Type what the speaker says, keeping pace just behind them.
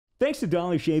Thanks to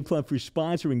Dollar Shave Club for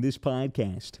sponsoring this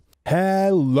podcast.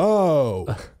 Hello.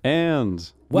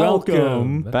 And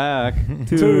welcome back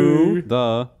to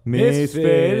the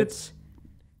Misfits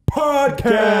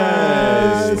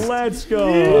Podcast. Let's go.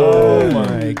 Oh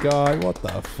my God. What the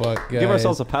fuck, guys? Give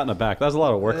ourselves a pat on the back. That was a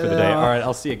lot of work for the day. All right,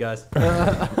 I'll see you guys.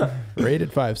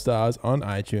 Rated 5 stars on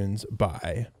iTunes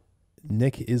by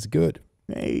Nick is Good.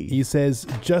 Hey. He says,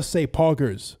 just say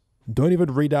poggers. Don't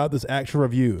even read out this actual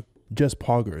review. Just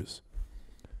poggers.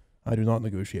 I do not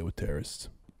negotiate with terrorists.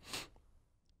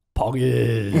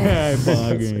 Poggers. Yeah,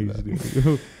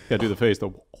 poggers. Gotta do the face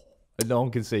though. No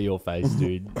one can see your face,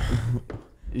 dude.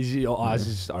 Is your eyes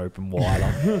just open wider?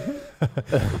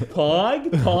 Pog?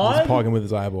 He's Pog? pogging with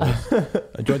his eyeballs.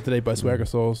 I'm joined today by Swagger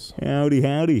Souls, Howdy,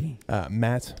 howdy.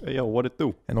 Matt, Hey, yo, what it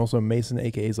do? and also Mason,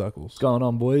 a.k.a. Zuckles. What's going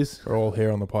on, boys? We're all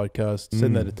here on the podcast,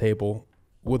 sitting at a table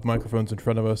with microphones in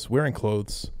front of us, wearing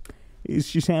clothes. It's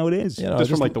just how it is. You know, Just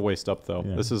from like the waist up though.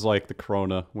 Yeah. This is like the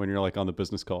Corona when you're like on the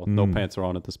business call. No pants are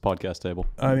on at this podcast table.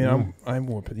 I mean, I'm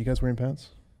wearing. You guys wearing pants?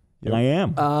 Yep. I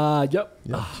am. Yep.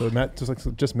 Yeah. So Matt,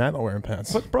 just Matt not wearing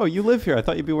pants. But bro, you live here. I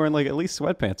thought you'd be wearing like at least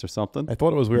sweatpants or something. I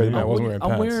thought it was weird that Yeah. Matt wasn't wearing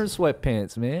pants. I'm wearing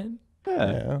sweatpants, man.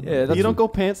 Yeah. Yeah, that's You don't go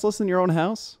pantsless in your own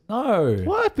house? No.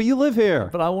 What? But you live here.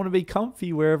 But I want to be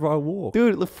comfy wherever I walk.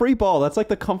 Dude, the free ball. That's like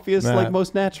the comfiest, Matt, like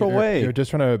most natural way. You're just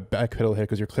trying to backpedal here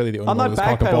because you're clearly the only I'm one not that's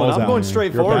cocking backpedaling. balls I'm out. going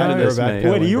straight You're forward back- into you're this, man.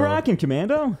 backpedaling, Wait, are you bro. rocking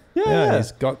Commando? Yeah.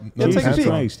 He's got no Yeah, take a pants peek.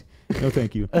 on. Christ. No,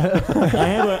 thank you.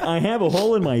 I have a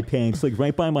hole in my pants, like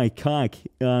right by my cock.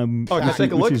 can I which-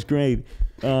 take a look? Which is great.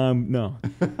 No.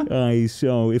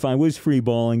 So if I was free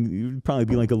balling, it would probably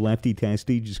be like a lefty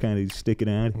testy, just kind of stick it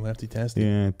out. Lefty testy.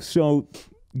 Yeah. So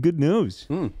good news.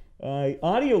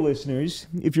 Audio listeners,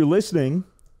 if you're listening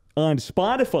on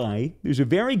Spotify, there's a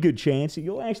very good chance that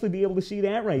you'll actually be able to see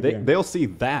that right there. They'll see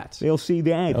that. They'll see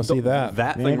that. I'll see that.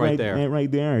 That thing right there. That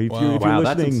right there. If Wow. you're, if you're Wow,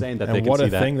 that's listening, insane that they And can what see a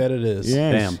that. thing that it is.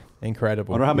 Yes. Damn.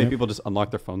 Incredible. I wonder how many people just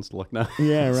unlock their phones to look now.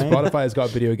 Yeah, right. Spotify's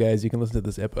got video, guys. You can listen to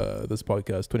this this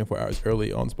podcast 24 hours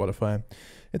early on Spotify.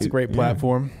 It's a great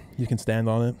platform. You can stand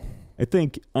on it.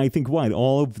 I think what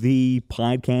all of the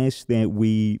podcasts that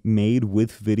we made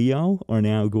with video are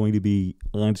now going to be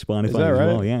on Spotify Is that as right?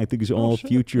 well. Yeah, I think it's all shit.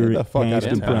 future Get the fuck past out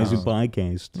of and town. present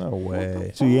podcasts. No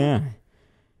way. So yeah,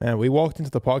 Man, we walked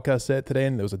into the podcast set today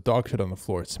and there was a dog shit on the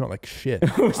floor. It smelled like shit.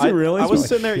 was it really? I was like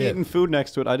sitting there shit. eating food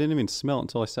next to it. I didn't even smell it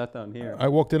until I sat down here. I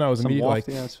walked in, I was Some immediately like,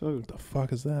 wafty ass food. what the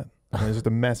fuck is that? And there's just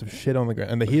a massive shit on the ground.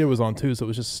 And the heater was on too, so it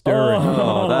was just stirring.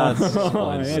 Oh, that's that's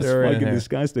Stirring in fucking here.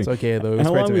 disgusting. It's okay though. It's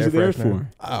How great long to was air it there freshener.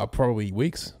 for? Probably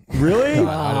weeks. Really?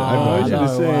 I I was don't going know.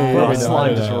 to say. Probably That not.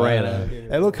 slime I just don't know. ran out.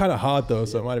 It looked kind of hot though,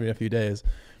 so it might have been a few days.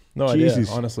 No Jesus.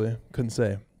 idea, honestly. Couldn't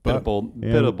say. Bit But of bold.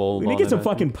 Yeah. Bit of bold. We need on to get some it.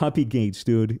 fucking puppy gates,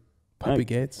 dude. puppy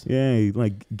gates. Yeah,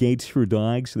 like gates for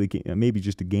dogs. So they can, maybe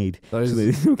just a gate. Those, so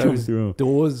they don't come those through.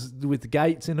 doors with the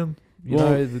gates in them. You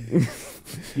Well-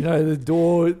 know,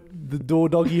 the door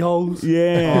doggy holes.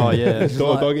 Yeah. Oh, yeah.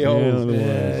 Doggy holes.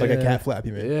 Yeah. Like a cat flap,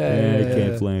 you mean? Yeah, I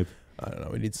can't flap. I don't know.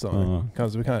 We need something.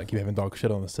 Because we can't keep having dog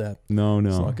shit on the set. No,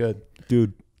 It's no. not good.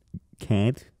 Dude,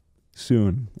 cat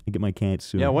soon. I get my cat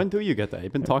soon. Yeah, when do you get that?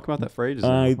 You've been talking about that for ages.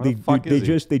 now. Where They the fuck is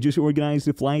he? they just organized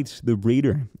the flights. The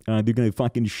breeder. They're gonna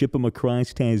fucking ship him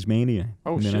across Tasmania.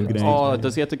 Oh, and then I'm shit. gonna- Oh,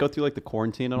 does he have to go through like the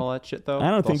quarantine and all that shit, though? I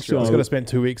don't With think so. Australia? He's going to spend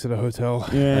 2 weeks at a hotel.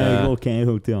 Yeah, a little cat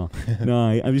hotel. No,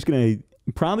 I'm just gonna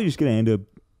probably just gonna end up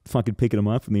fucking picking him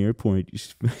up from the airport.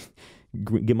 Just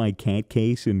get my cat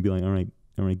case and be like, all right,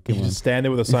 come You on. just stand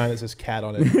there with a sign that says cat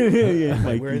on it. yeah, Like,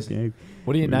 my where is he? cat.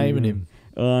 What are you naming him?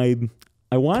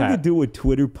 I wanted to Cat. do a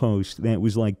Twitter post that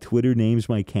was like Twitter names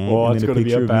my cat. Oh, and it's then going to be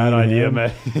picture a of bad me and idea, him.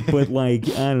 man. But like,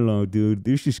 I don't know, dude.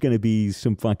 There's just gonna be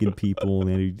some fucking people,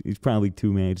 and it's probably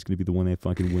too mad. It's gonna be the one that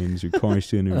fucking wins, or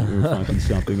Carson, or fucking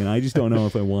something. And I just don't know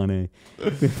if I want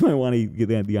to get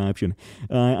that the option.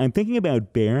 I'm thinking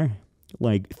about bear,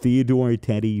 like Theodore,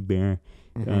 Teddy, bear,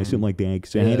 something like that.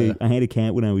 Because I had a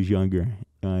cat when I was younger,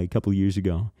 a couple of years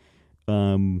ago,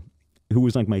 who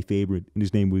was like my favorite, and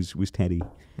his name was Teddy,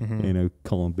 and I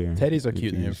call him Bear. Teddy's a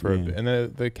cute name for a yeah. bit. And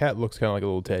the cat looks kind of like a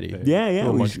little teddy. Yeah, Little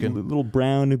it was munchkin. little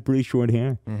brown, pretty short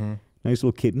hair. Nice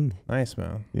little kitten. Nice,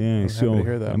 man. Yeah, I'm happy so to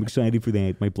hear that. I'm excited for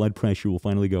that. My blood pressure will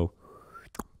finally go.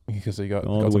 Because he got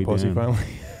All the some way pussy down. finally.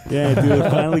 Yeah, dude, I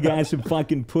finally got some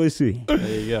fucking pussy. There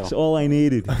you go. That's all I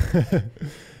needed.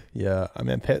 Yeah, I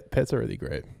mean, pets are really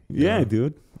great. Yeah,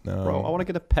 dude. Bro, I want to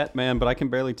get a pet, man, but I can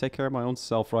barely take care of my own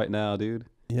self right now, dude.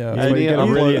 Yeah, I that's why you need, get a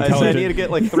I'm really really, I said I need to intelligent.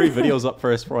 get like 3 videos up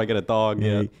first before I get a dog.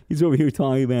 Yeah, Yeah. he's over here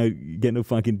talking about getting a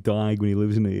fucking dog when he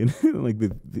lives in like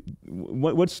the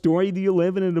what story do you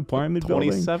live in an apartment building?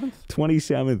 27th?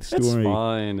 27th story. It's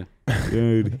fine.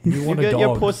 Dude. You You want a get your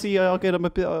dog. pussy, I'll get him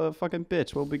a fucking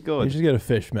bitch. We'll be You good. should get a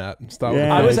fish, Matt. Stop. Yeah,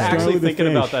 with I the was fish. start actually with the thinking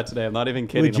about fish. that today. I'm not even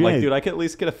kidding. I'm like, Legit. dude, I could at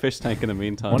least get a fish tank in the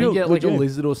meantime. Why don't you Dude, get like a legit.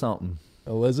 lizard or something?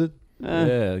 A lizard,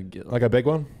 Yeah. Get, like a big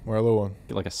one or a little one.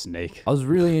 Get like a snake. I was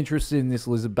really interested in this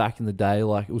lizard back in the day.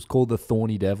 Like it was called the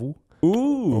thorny devil,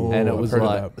 Ooh. and it I've was heard of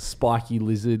like that. a spiky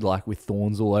lizard, like with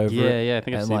thorns all over Yeah, it. yeah, I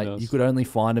think I've And seen like those. you could only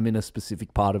find them in a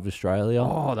specific part of Australia.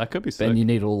 Oh, that could be sick. And you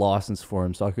needed a license for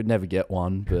him, so I could never get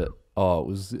one. But it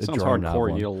was a Sounds dream to have hardcore. You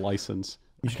one. need a license.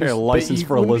 You should should get a just- license But you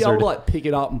for a wouldn't be able lizard. to like pick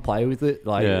it up and play with it.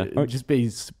 Like Yeah. it'd just be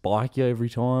spiky every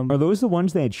time. Are those the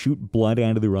ones that shoot blood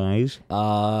out of their eyes?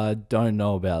 Don't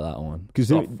know about that one.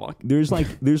 Because Oh, fuck. there's like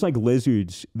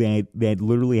lizards that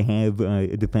literally have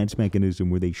a defense mechanism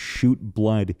where they shoot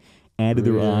blood out of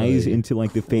their eyes Really? into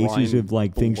like the faces Crying of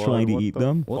like things blood, trying to what eat the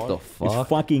them. What the It's fuck?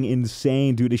 fucking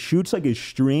insane, dude. It shoots like a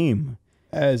stream.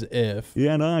 As if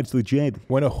Yeah, no, it's legit.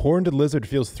 when a horned lizard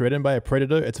feels threatened by a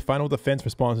predator, its final defense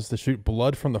response is to shoot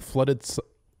blood from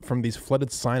these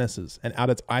flooded sinuses and out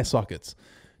its eye sockets.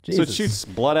 So it Jesus. shoots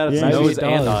blood out of its Yeah, nose it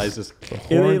and does. eyes. Just, A And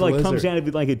it horned like comes lizard. out of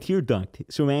it like a tear duct.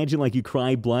 So imagine like you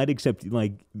cry blood, except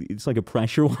like it's like a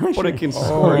pressure washer. but it can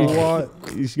Oh, squirt. what?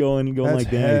 It's going That's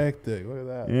like that. hectic. Look at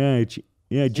that. Yeah,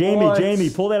 yeah. Jamie, What? Jamie,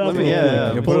 pull that up. Let me- real yeah, quick.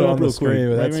 yeah. You Pull put it up on the real quick. screen,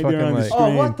 but that's right there on the fucking, Oh,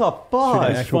 screen. what the Shooting fuck?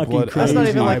 actual fucking blood crazy. That's not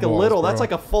even like a eyeballs, little. bro. That's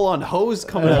like a full-on hose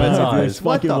coming out of its Dude, eyes. it's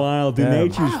What fucking the? wild, dude. Damn.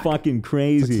 Nature's fucking It's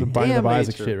crazy. some binding of Damn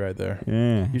Isaac nature. shit right there.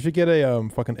 Yeah. You should get a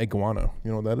fucking iguana. You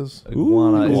know what that is?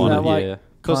 Iguana. Isn't Iguana, that like yeah.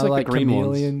 Those kind of like like the green ones.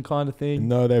 chameleon kind of thing?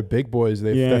 No, they're big boys.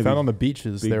 Yeah, They're they- found on the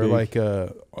beaches. big, They're big. like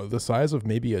the size of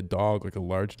maybe a dog, like a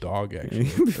large dog actually.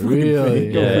 Really?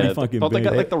 Go Yeah, pretty fucking don't they big.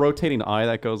 got like the rotating eye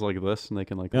that goes like this, and they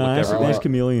can like No, look that's everywhere?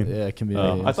 chameleon. Yeah,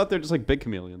 chameleons. I thought they're just like big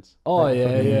chameleons. Oh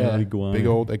yeah, yeah. Iguana. Big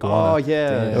old Oh iguana. yeah,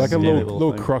 They're like a skinny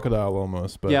little thing. crocodile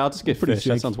almost. But Yeah, I'll just get Pretty fish.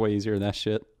 That sick. sounds way easier than that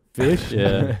shit. Fish.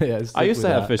 Yeah. yeah. I used to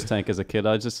have a fish tank as a kid.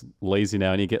 I was just lazy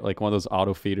now, and you get like one of those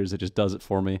auto feeders that just does it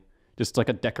for me. Just like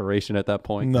a decoration at that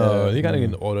point. no, you gotta get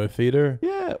an auto feeder.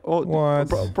 Yeah. Oh,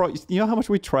 What? bro, you know how much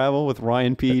we travel with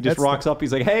Ryan P? He just That's rocks up.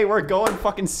 He's like, "Hey, we're going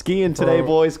fucking skiing today, Bro,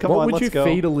 boys. Come What on, would let's you go."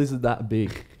 feed a lizard that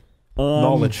big?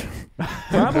 Knowledge.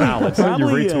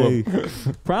 Probably,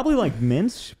 probably like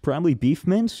mince, probably beef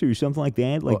mince or something like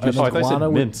that. Like Well, just Oh, I thought you said Iguana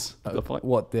would- mince. The fuck?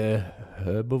 What, they're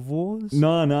herbivores?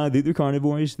 no, they're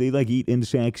carnivores. They like eat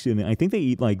insects, and I think they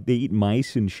eat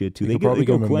mice and shit too. You They could go, probably they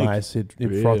go give them quick. mice. You'd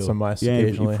Real. froth some mice Yeah, you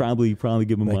occasionally. probably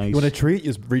give them Like, mice. you want a treat?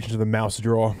 You just reach into the mouse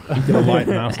drawer, get a light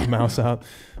mouse out,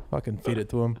 fucking feed it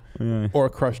to them, Yeah. or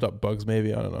crushed up bugs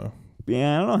maybe. I don't know,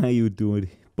 Yeah, I don't know how you would do it,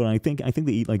 but I think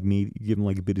they eat like meat. You give them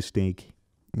like a bit of steak,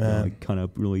 man. like cut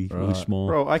up really Right. small.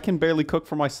 Bro, I can barely cook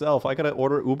for myself. I gotta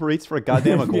order Uber Eats for a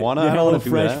goddamn iguana. Yeah, I don't want to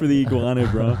do fresh that. for the iguana,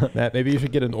 bro. Matt, maybe you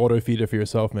should get an auto feeder for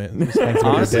yourself, man. Just hang some of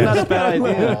your Honestly, not a desk. bad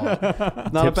idea.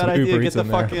 Not a Tip some bad idea. Uber Get Eats the in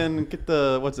there.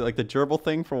 fucking what's it like the gerbil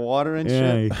thing for water and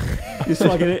Yeah, shit. just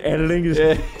fucking editing. Just,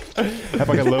 Yeah, Have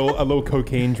like a little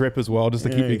cocaine drip as well, just to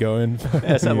keep Yeah. you going.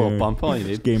 that's that little Yeah. bump. All you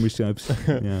need. gamer subs.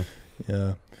 Yeah.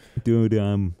 Yeah. Dude,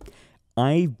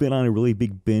 I've been on a really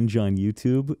big binge on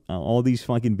YouTube. All these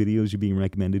fucking videos are being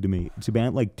recommended to me. It's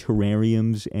about like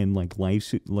terrariums and like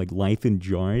life in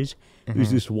jars.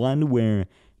 There's this one where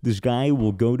this guy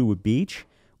will go to a beach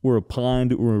or a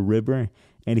pond or a river,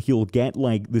 and he'll get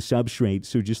like the substrate,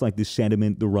 so just like the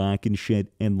sediment, the rock and shit,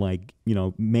 and like, you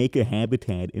know, make a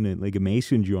habitat in like a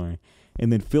mason jar,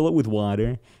 and then fill it with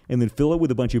water, and then fill it with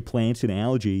a bunch of plants and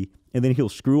algae, and then he'll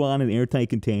screw on an airtight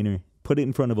container, put it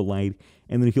in front of a light,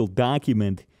 and then he'll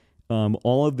document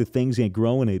all of the things that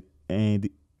grow in it, and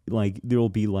like there'll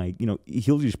be like, you know,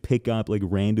 he'll just pick up like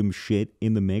random shit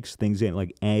in the mix, things that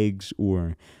like eggs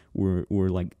or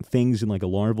like things in like a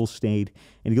larval state,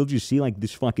 and he'll just see like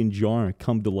this fucking jar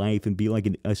come to life and be like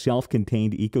a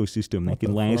self-contained ecosystem that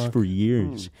can last fuck? for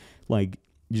years, like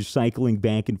just cycling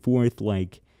back and forth,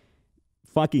 like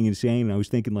fucking insane. And I was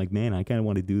thinking like, man, I kind of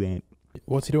want to do that.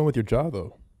 What's he doing with your jaw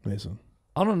though, Mason?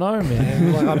 I don't know,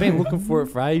 man. Like I've been looking for it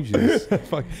for ages.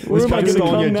 Fuck. Where This am I guy's gonna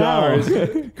stealing your come jars,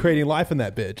 now? creating life in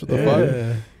that bitch. What the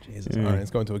fuck? Jesus. Yeah. All right,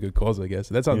 it's going to a good cause, I guess.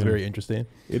 That sounds Yeah. very interesting.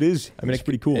 It is. I mean, it's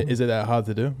pretty cool. Is it that hard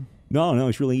to do? No,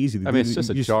 it's really easy. I mean, it's just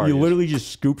a jar. You literally just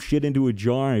scoop shit into a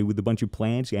jar with a bunch of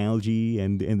plants, algae,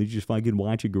 and they just fucking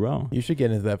watch it grow. You should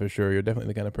get into that for sure. You're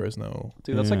definitely the kind of person that will.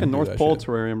 Dude, that's Yeah. like a Do North that Pole shit.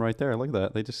 terrarium right there. Look at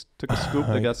that. They just took a scoop.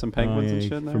 They got some penguins and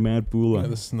shit in there. From Matt Bula. Yeah,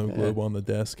 the snow globe on the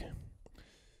desk.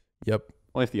 Yep.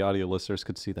 Only if the audio listeners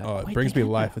could see that. Oh, it Wait, brings they me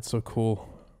did life. that. It's so cool.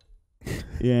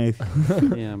 Yeah.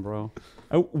 Damn, bro.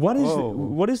 What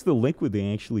is the liquid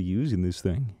they actually use in this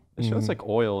thing? It shows like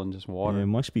oil and just water. Yeah, it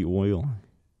must be oil.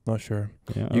 Not sure.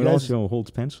 Yeah, You it guys- also holds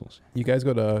pencils. You guys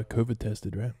got COVID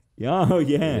tested, right? Yeah, oh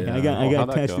yeah. Yeah. I got How'd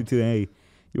that tested today.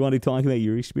 You want to talk about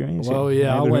your experience? Well,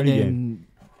 yeah, I haven't went heard it yet. in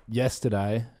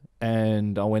yesterday,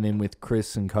 and I went in with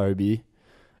Chris and Kobe,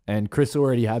 and Chris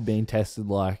already had been tested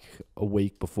like a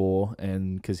week before,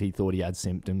 and because he thought he had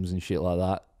symptoms and shit like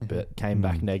that, but came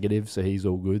back negative, so he's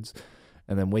all goods.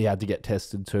 And then we had to get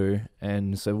tested too,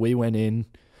 and so we went in.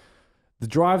 The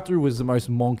drive-through was the most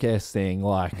monk-ass thing,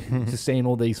 like just seeing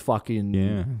all these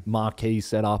fucking marquees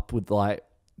set up with like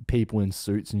people in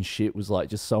suits and shit was like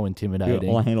just so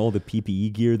intimidating. I had all the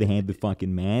PPE gear. They had the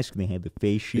fucking mask. They had the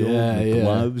face shield. Yeah, the yeah.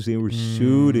 gloves. They were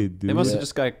suited, dude. They must have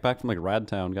just got back from like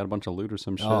Radtown, got a bunch of loot or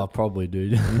some shit. Oh, probably,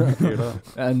 dude. Figured out.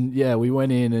 And yeah, we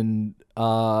went in and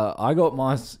I got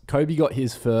Kobe got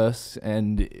his first,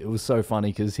 and it was so funny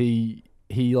because he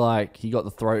got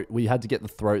the throat. We had to get the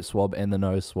throat swab and the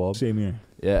nose swab. Same here.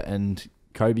 Yeah, and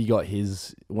Kobe got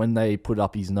his when they put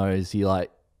up his nose. He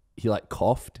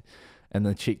coughed, and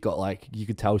the chick got like, you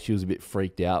could tell she was a bit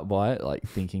freaked out by it, like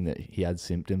thinking that he had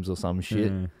symptoms or some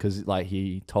shit. Because like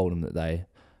he told him that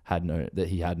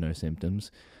he had no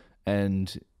symptoms,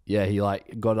 and yeah, he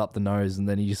like got up the nose, and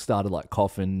then he just started like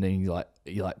coughing, and then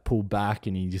he pulled back,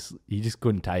 and he just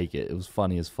couldn't take it. It was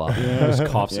funny as fuck. Yeah, His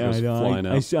coughs yeah, was I know. flying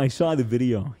out. I saw the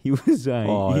video. He was he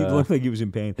looked like he was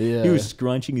in pain. Yeah. He was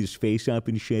scrunching his face up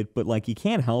and shit, but like you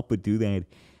can't help but do that.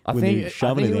 I when think you're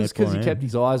shoving it it was that far because he in. kept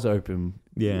his eyes open.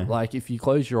 Yeah. Like if you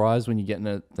close your eyes when you're getting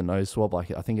the nose swab, like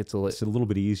I think it's It's a little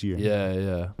bit easier.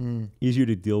 yeah. Easier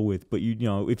to deal with. But you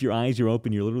know, if your eyes are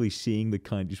open, you're literally seeing the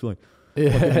cunt just like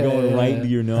Yeah. going right into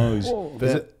your nose.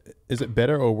 Is it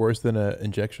better or worse than an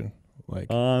injection? Like,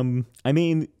 I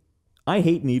mean, I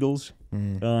hate needles.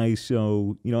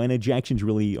 So, you know, and injections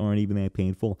really aren't even that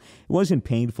painful. It wasn't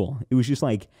painful. It was just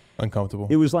like uncomfortable.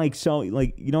 it was like, so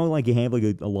like, you know, like you have like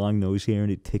a long nose hair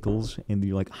and it tickles and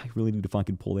you're like, I really need to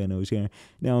fucking pull that nose hair.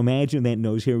 Now imagine that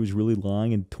nose hair was really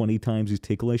long and 20 times as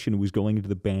ticklish and it was going into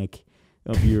the back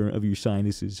of your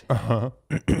sinuses. Uh-huh.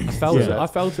 I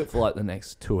felt it for like the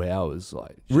next 2 hours.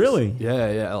 Like just- Really?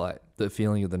 Yeah. Like the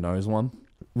feeling of the nose one.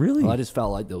 Really? I just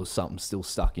felt like there was something still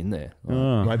stuck in there.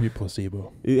 Like, Might be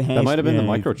placebo. That might have been the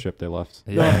microchip they left.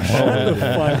 yeah. Shut the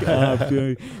fuck up,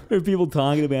 dude. There are people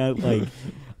talking about like,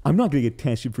 I'm not going to get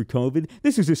tested for COVID.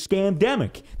 This is a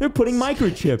scamdemic. They're putting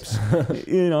microchips.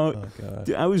 You know,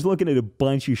 God. I was looking at a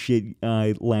bunch of shit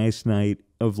last night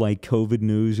of like COVID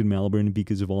news in Melbourne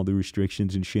because of all the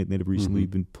restrictions and shit that have recently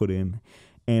been put in.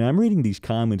 And I'm reading these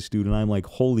comments, dude, and I'm like,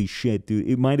 holy shit, dude.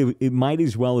 It might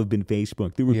as well have been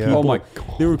Facebook. There were people, Oh my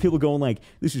God. There were people going like,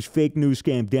 this is fake news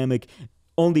scamdemic.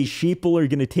 Only sheeple are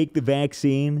going to take the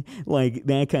vaccine, like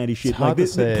that kind of shit. hard Like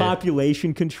to the say.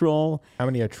 population control. How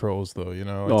many are trolls though? You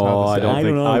know. It's Oh, hard I to say. don't I think.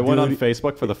 don't know, I went on dude.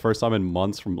 Facebook for the first time in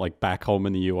months from like back home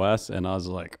in the U.S. and I was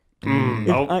like,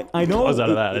 nope. I know. I was out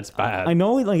of that. It's bad. I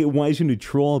know, like it wasn't a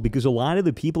troll because a lot of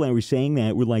the people that were saying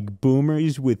that were like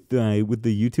boomers with the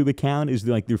YouTube account is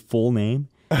like their full name.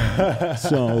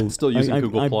 So Still using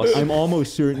Google Plus. I'm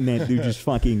almost certain that they're just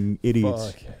fucking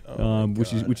idiots, Fuck. Oh my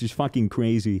God. which is fucking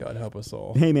crazy. God help us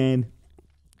all. Hey man,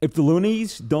 if the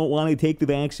loonies don't want to take the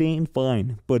vaccine,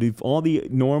 fine. But if all the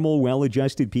normal,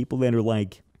 well-adjusted people that are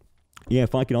like, yeah,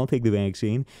 fucking, I'll take the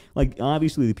vaccine. Like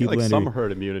obviously the people like that some are,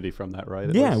 herd immunity from that, right?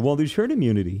 At yeah, least. well, there's herd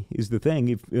immunity is the thing.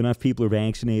 If enough people are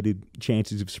vaccinated,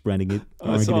 chances of spreading it I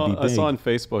aren't saw, going to be I big. saw on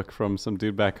Facebook from some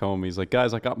dude back home. He's like,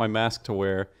 guys, I got my mask to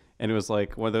wear. And it was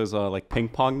like one of those like ping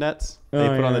pong nets they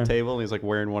Oh, put on yeah. the table. And he's like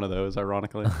wearing one of those,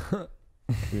 ironically. Yeah,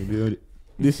 dude.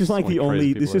 This is like One the crazy only.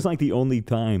 people This is like the only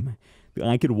time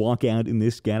I could walk out in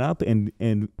this getup, and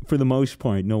for the most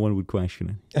part, no one would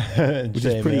question it. Which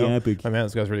is pretty epic. My man,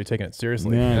 this guy's really taking it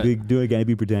seriously. Yeah, big dude, gotta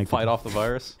be protected. Fight off the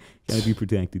virus. Gotta be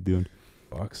protected, dude.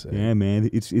 Fuck's sake. Yeah, man,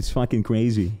 it's fucking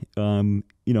crazy. You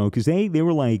know, because they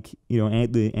were like, you know,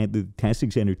 at the testing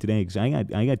center today. Because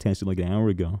I got tested like an hour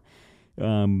ago.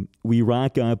 We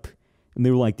rock up, and they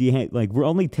were like, "Do you have like we're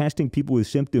only testing people with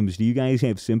symptoms? Do you guys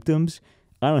have symptoms?"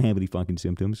 I don't have any fucking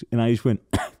symptoms, and I just went,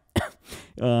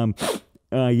 yeah,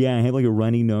 I have like a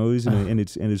runny nose, and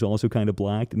it's also kind of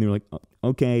black. And they're like,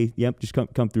 "Okay, yep, just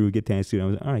come through, get tested." I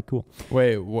was like, "All right, cool."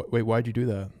 Wait, why'd you do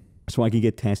that? So I can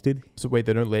get tested. So wait,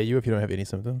 they don't let you if you don't have any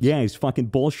symptoms? Yeah, it's fucking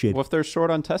bullshit. What if they're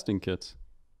short on testing kits?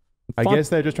 I Fuck- guess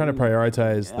they're just trying to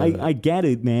prioritize. The, I get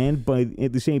it, man, but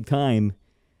at the same time,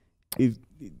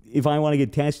 if I want to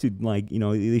get tested, like, you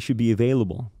know, they should be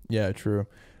available. yeah, true.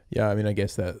 Yeah, I mean, I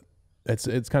guess that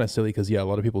it's kind of silly because a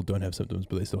lot of people don't have symptoms,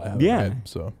 but they still have Yeah. it. Right?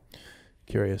 So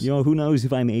Curious. You know, who knows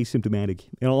if I'm asymptomatic?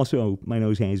 And also, my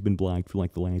nose has been blocked for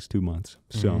like the last 2 months.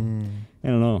 So, I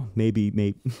don't know. Maybe.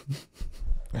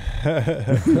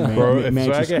 Bro, if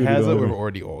Swagger has it, we've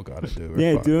already all got it, dude.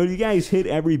 Yeah, dude. You guys hit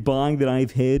every bong that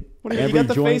I've hit. What do you got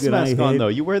the face mask on, though?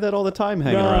 You wear that all the time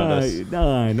hanging around us.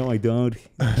 No, I don't.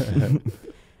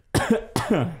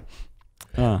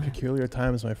 Peculiar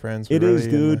times, my friends. It is,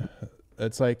 dude.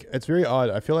 It's like, it's very odd.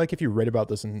 I feel like if you read about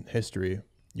this in history,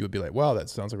 you would be like, wow, that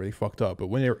sounds like really fucked up. But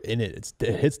when you're in it,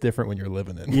 it hits different when you're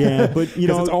living it. Yeah, but you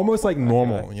know, it's almost like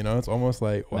normal. You know, it's almost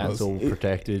like, wow, Matt's all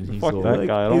protected. He's Fuck all that like,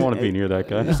 guy. I don't want to be near that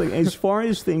guy. It's like, as far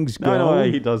as things go, I know why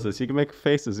he does this. You can make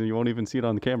faces and you won't even see it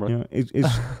on the camera. You know,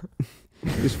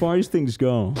 as far as things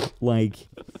go, like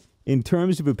in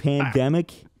terms of a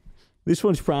pandemic, this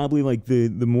one's probably like the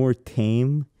more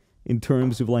tame in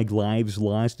terms of like lives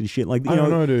lost and shit. Like, you I don't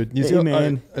know, dude. You see,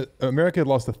 man, America had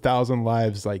lost 1,000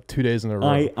 lives like 2 days in a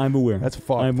row. I'm aware. That's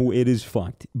fucked. It is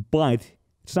fucked. But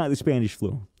it's not the Spanish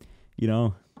flu, you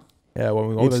know? Yeah, well,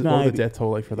 what was the death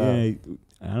toll like for that? Yeah,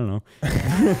 I don't know.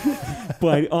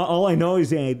 But all I know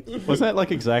is that... Wasn't that like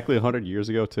exactly 100 years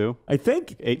ago, too? I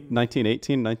think...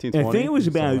 1918, 1920? I think it was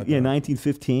about, like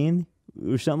 1915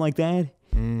 or something like that.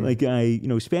 Like,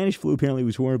 Spanish flu apparently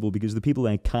was horrible because the people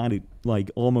that caught it,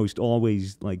 like, almost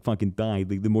always, like, fucking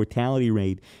died. Like, the mortality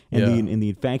rate and the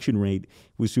infection rate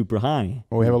was super high.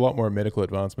 Well, we have a lot more medical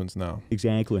advancements now.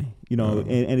 Exactly. You know,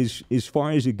 and as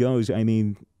far as it goes, I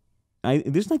mean,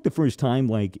 this is like the first time,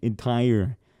 like, the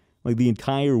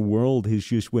entire world has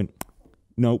just went,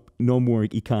 nope, no more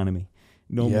economy.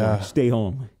 No more. Stay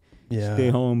home. Yeah. Stay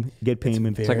home, get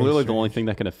payment. It's like literally the only thing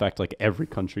that can affect like every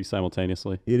country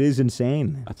simultaneously. It is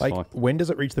insane. That's like, fucked. when does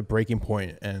it reach the breaking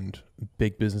point and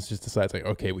big business just decides like,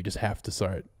 okay, we just have to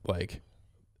start like,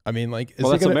 I mean, like,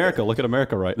 well, that's America. Look at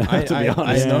America right now. To be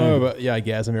honest, I know, but yeah, I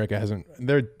guess America hasn't.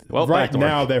 They're right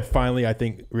now. They're finally, I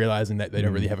think, realizing that they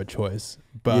don't really have a choice.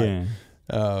 But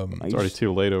it's already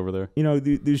too late over there. You know,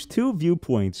 there's two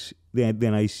viewpoints that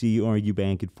I see argue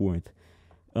back and forth.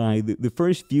 The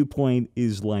first viewpoint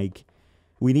is like,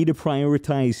 we need to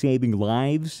prioritize saving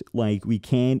lives. Like, we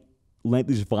can't let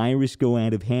this virus go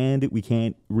out of hand. We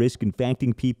can't risk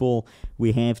infecting people.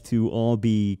 We have to all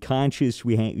be conscious.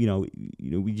 We have,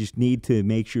 we just need to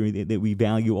make sure that we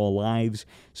value all lives.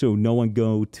 So no one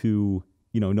go to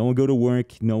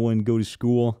work. No one go to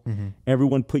school. Mm-hmm.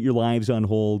 Everyone put your lives on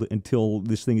hold until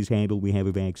this thing is handled. We have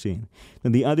a vaccine.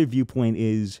 Then the other viewpoint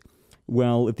is,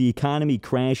 well, if the economy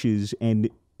crashes and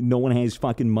no one has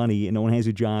fucking money and no one has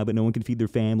a job and no one can feed their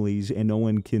families and no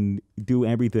one can do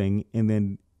everything, and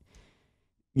then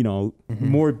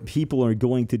more people are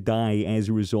going to die as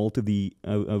a result of the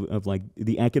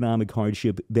economic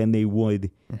hardship than they would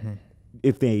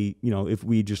if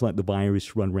we just let the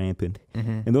virus run rampant.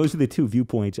 And those are the two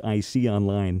viewpoints I see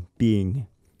online being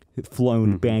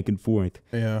flown back and forth.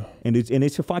 Yeah. And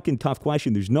it's a fucking tough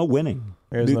question. There's no winning.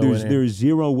 There's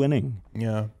zero winning.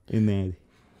 Yeah. In that.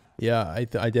 Yeah, I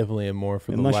definitely am more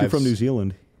for unless the you're from New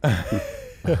Zealand.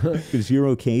 There's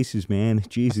 0 cases, man.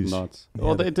 Jesus. That's nuts.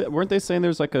 Well, weren't they saying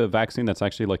there's like a vaccine that's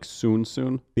actually like soon?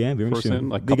 Yeah, very soon.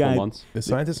 Like a couple months. The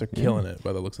scientists are killing it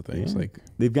by the looks of things. Yeah. Like,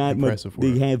 they've got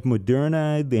they have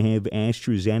Moderna, they have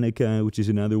AstraZeneca, which is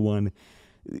another one.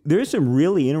 There's some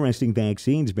really interesting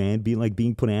vaccines, man,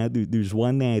 being put out. There's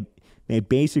one that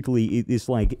basically it's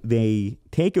like they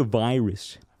take a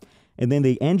virus and then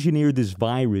they engineer this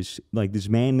virus, like this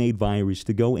man-made virus,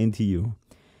 to go into you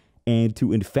and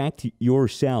to infect your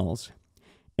cells.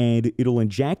 And it'll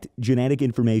inject genetic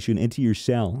information into your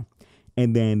cell.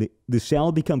 And then the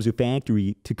cell becomes a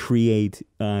factory to create,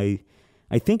 I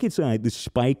think it's the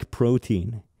spike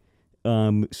protein,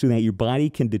 so that your body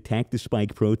can detect the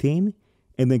spike protein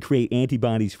and then create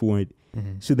antibodies for it.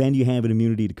 So then you have an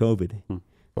immunity to COVID.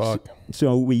 Fuck.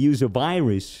 So we use a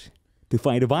virus to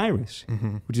fight a virus,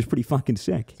 which is pretty fucking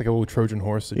sick. It's like a little Trojan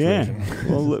horse situation. Yeah.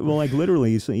 well, like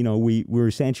literally, so, we're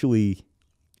essentially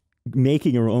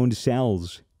making our own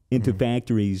cells into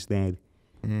factories that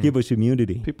give us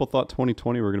immunity. People thought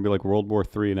 2020 were going to be like World War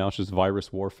III, and now it's just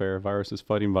virus warfare. Viruses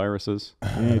fighting viruses.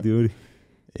 Yeah, dude.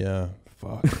 Yeah.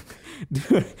 Fuck.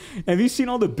 Dude, have you seen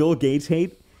all the Bill Gates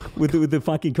hate with the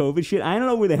fucking COVID shit? I don't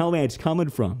know where the hell that's coming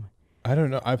from. I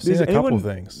don't know. I've seen a couple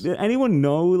things. Does anyone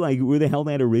know like where the hell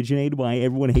that originated? Why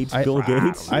everyone hates Bill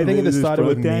Gates? I think it started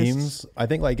with memes. I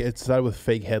think like it started with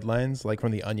fake headlines, like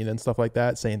from The Onion and stuff like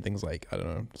that, saying things like, I don't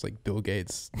know, just like Bill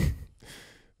Gates.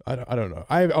 I don't know.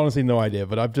 I have honestly no idea,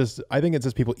 but I think it's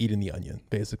just people eating The Onion,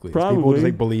 basically. Probably. It's people just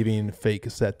like believing fake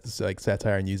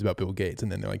satire news about Bill Gates,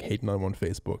 and then they're like hating on him on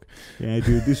Facebook. Yeah,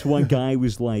 dude. This one guy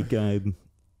was like,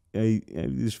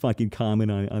 this fucking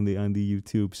comment on the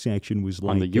YouTube section was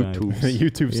like On the YouTubes. The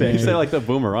YouTube You section. say like the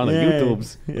boomer on the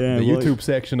YouTubes. Yeah, The well, YouTube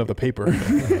section of the paper.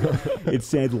 it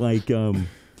said like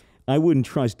I wouldn't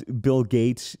trust Bill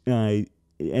Gates.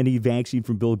 Any vaccine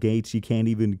from Bill Gates, he can't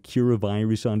even cure a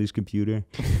virus on his computer.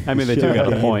 I mean, they do Shut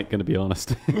got a up. point, gonna be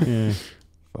honest. Yeah.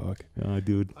 Fuck.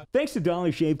 Dude. Thanks to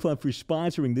Dollar Shave Club for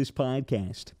sponsoring this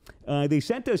podcast. They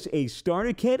sent us a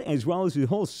starter kit as well as a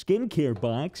whole skincare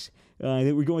box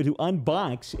that we're going to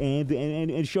unbox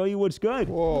and show you what's good.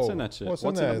 Whoa. What's in that shit? What's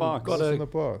What's in in the that? box? What's Got in the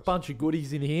box? Bunch of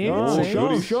goodies in here. Oh, See?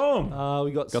 show 'em.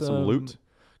 We got some loot.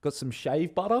 Got some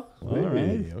shave butter. All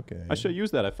right. Hey, okay. I should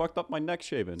use that. I fucked up my neck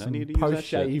shaving. I need to use Post that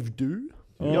shit. shave do.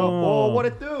 Yo, Oh. what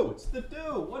it do? It's the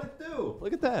do. What it do?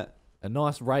 Look at that. A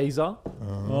nice razor.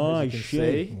 Oh, as you can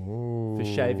shit. see, for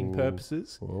shaving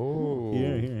purposes. Oh.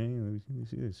 Here, hang on, let me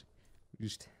see this.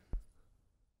 Just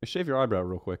Shave your eyebrow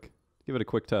real quick. Give it a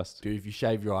quick test. Dude, if you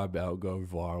shave your eyebrow, it'll go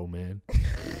viral, man.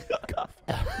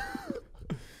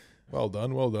 Well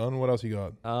done, well done. What else you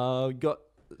got? We got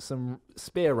some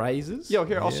spare razors. Yo,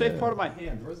 here, I'll shave Yeah. part of my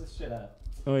hand. Where's this shit at?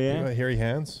 oh You yeah. got hairy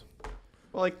hands?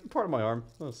 Well, like part of my arm.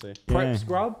 Let's see. Prep Yeah.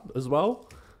 scrub as well.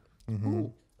 Mm-hmm.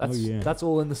 That's yeah. that's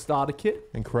all in the starter kit.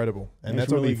 Incredible. And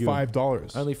That's that's, only really good.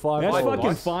 $5. Only $5. That's $5.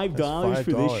 fucking $5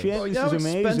 for this $5. shit. Oh, you This know is how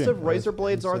amazing. expensive razor That's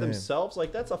blades are insane. themselves?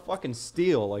 Like, that's a fucking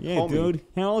steal. Like, Yeah, homie. dude.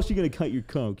 How else are you gonna cut your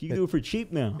coke? You can do it for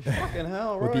cheap now. Fucking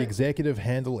hell, With right? the executive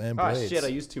handle and Ah, blades. shit, I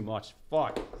used too much.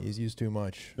 Fuck. He's used too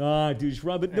much. Dude, just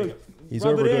rub it. No, He's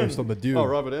rub it in. overdosed on the dude. Oh,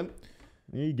 rub it in?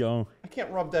 There you go. I can't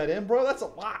rub that in, bro. That's a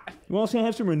lot. You also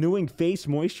have some renewing face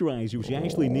moisturizer, which you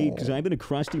actually need because I've been a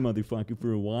crusty motherfucker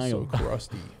for a while. So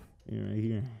crusty. Yeah, right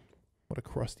here. What a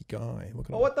crusty guy. Look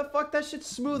at Oh, him. what the fuck? That shit's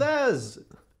smooth as.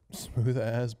 Smooth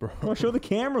as, bro. Oh, show the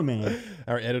camera, man.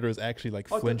 Our editor is actually like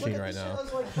Oh, dude, flinching look at right this now. shit.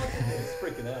 That's like fucking it's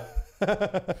freaking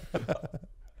out.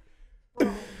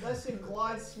 Bro, that shit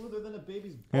glides smoother than a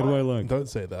baby's How do I look? Don't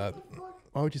say that.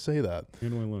 Why would you say that? How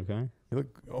do I look, huh? You look,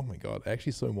 oh my god,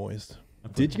 actually so moist.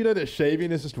 Did you know that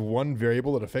shaving is just one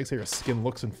variable that affects how your skin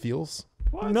looks and feels?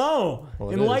 No.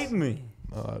 Well, it Enlighten me.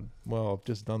 Well, I've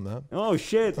just done that. Oh,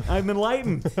 shit. I'm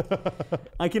enlightened.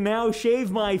 I can now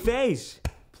shave my face.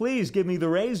 Please give me the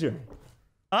razor.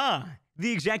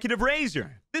 The executive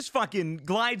razor. This fucking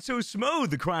glides so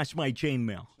smooth across my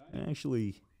chainmail.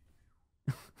 Actually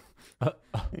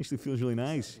feels really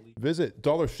nice. Visit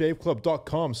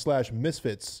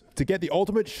dollarshaveclub.com/misfits to get the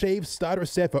ultimate shave starter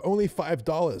set for only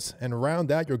 $5 and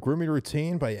round out your grooming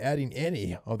routine by adding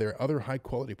any of their other high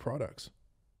quality products.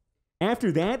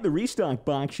 After that, the restock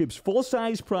box ships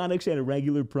full-size products at a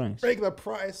regular price. Regular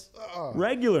price.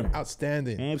 Regular.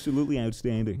 Outstanding. Absolutely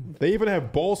outstanding. They even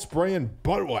have ball spray and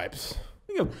butt wipes.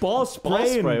 You got ball spray, Ball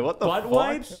spray, and what the butt fuck?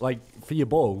 wipes? Like for your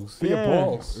balls. For your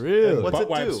balls. Really? And What's butt it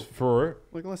wipes do? for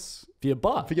Like, let's. For your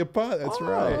butt. your butt. That's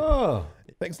right. Oh.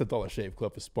 Thanks to Dollar Shave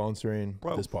Club for sponsoring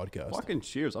Bro, this podcast. Fucking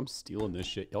cheers. I'm stealing this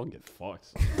shit. Y'all can get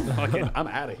fucked. Fucking, I'm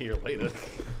out of here later.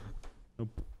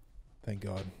 Thank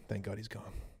God. Thank God he's gone.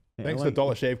 Yeah, Thanks I to like-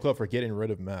 Dollar Shave Club for getting rid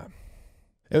of Matt.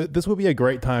 This would be a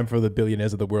great time for the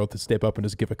billionaires of the world to step up and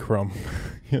just give a crumb.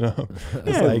 You know,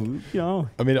 it's Yeah, like, you know,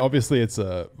 I mean, obviously it's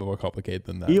more complicated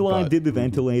than that. Elon but- did the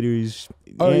ventilators.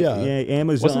 Oh, yeah.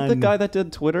 Amazon. Wasn't the guy that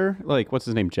did Twitter, like, what's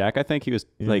his name, Jack? I think he was,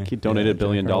 Yeah. like, he donated Yeah, $1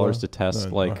 billion Jack Harlow. to test,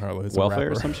 No, like, not Harlow, he's a welfare or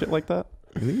rapper. some shit like that.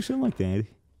 I think it's something like that.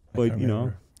 But can't you know,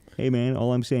 remember. hey man,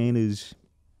 all I'm saying is,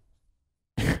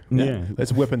 yeah,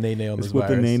 Let's whip a nay on let's this whip a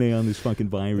virus. nay on this fucking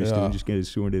virus Yeah. and just get it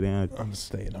sorted out. I'm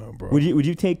staying home, bro. Would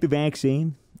you take the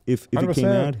vaccine if it came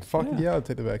out? 100%. Fuck yeah, I'll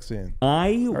take the vaccine. I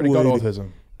I already got would.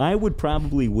 autism. I would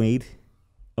probably wait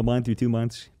a month or 2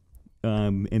 months,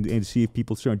 and see if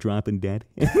people start dropping dead,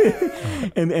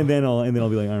 and then I'll be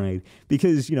like, all right,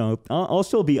 because you know I'll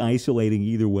still be isolating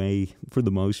either way for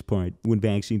the most part when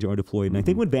vaccines are deployed, and I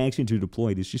think when vaccines are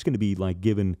deployed, it's just going to be like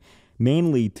given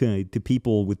mainly to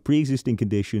people with pre-existing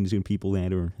conditions and people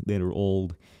that are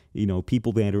old, you know,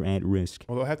 people that are at risk.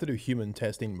 Well, they'll have to do human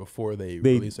testing before they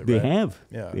They release it, right? have.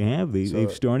 Yeah. They have. So-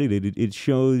 They've started it. It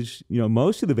shows, you know,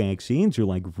 most of the vaccines are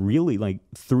like really like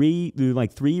three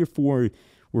or four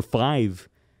or five.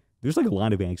 There's like a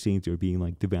lot of vaccines that are being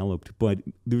like developed, but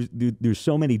there's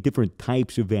so many different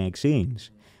types of vaccines.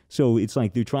 So it's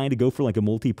like they're trying to go for like a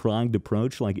multi-pronged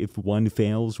approach. Like if one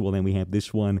fails, well, then we have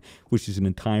this one, which is an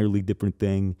entirely different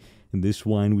thing, and this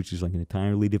one, which is like an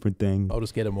entirely different thing. I'll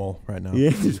just get them all right now.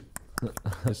 Yeah,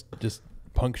 Just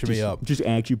puncture me up. just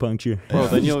acupuncture. Well,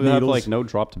 then Just you'll have, needles. like, no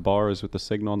dropped bars with the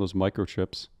signal on those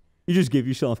microchips. You just give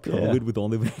yourself COVID with all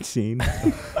the vaccine.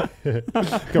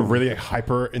 Like a really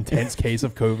hyper intense case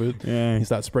of COVID. Yeah. You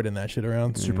start spreading that shit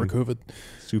around. Super COVID.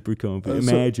 Super COVID. So,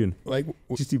 Imagine. like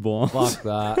Just evolve. Fuck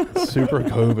that. super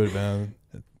COVID, man.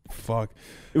 Fuck.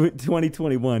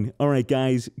 2021. All right,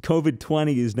 guys.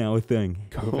 COVID-20 is now a thing.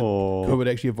 COVID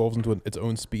actually evolves into its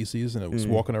own species, and it was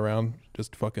walking around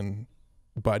just fucking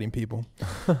biting people.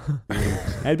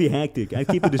 That'd be hectic. I'd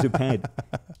keep it as a pet.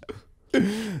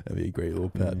 That'd be a great little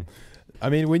pet. I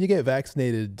mean, when you get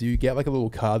vaccinated, do you get like a little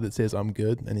card that says "I'm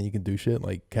good" and then you can do shit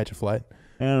like catch a flight?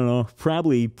 I don't know.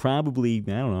 Probably. I don't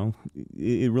know.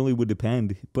 It really would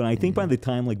depend. But I think by the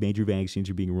time like major vaccines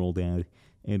are being rolled out,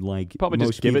 and like Probably most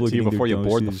just give it people to you getting before you their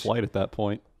board the doses, flight at that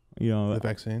point. You know, The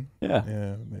vaccine? Yeah.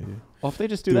 Yeah, maybe. Well, if they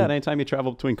just do Dude. that anytime you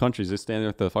travel between countries, just stand there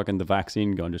with the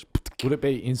vaccine gun, just. Would it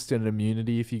be instant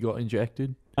immunity if you got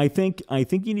injected? I think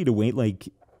you need to wait like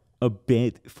a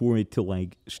bit for it to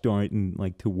like start and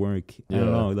like to work. I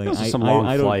don't know. Like Those are some long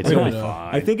I don't, flights. I It'll don't be know.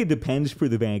 fine. I think it depends for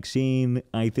the vaccine.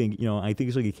 I think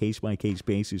it's like a case by case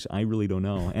basis. I really don't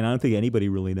know, and I don't think anybody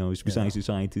really knows besides the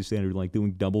scientists that are like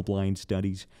doing double blind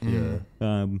studies. Yeah.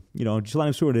 Just let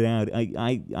them sort it out.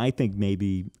 I think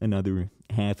maybe another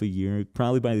half a year,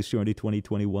 probably by the start of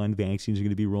 2021, vaccines are going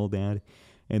to be rolled out,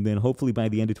 and then hopefully by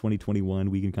the end of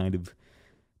 2021, we can kind of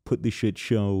put the shit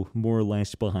show more or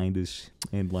less behind us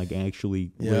and like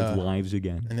actually live lives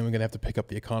again. And then we're gonna have to pick up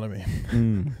the economy.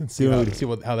 See how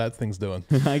that thing's doing.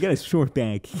 I got a short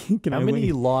back. Can How I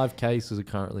many win? live cases are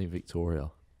currently in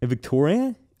Victoria? In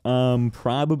Victoria?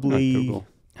 Probably Google.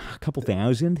 a couple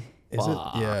thousand. Is it?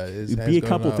 Yeah, It'd be a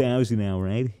couple thousand now,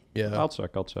 right? Yeah, I'll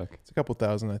check. it's a couple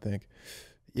thousand, I think.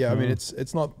 Yeah, I mean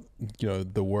it's not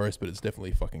the worst, but it's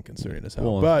definitely fucking concerning as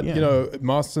hell. Well, but yeah.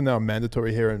 masks are now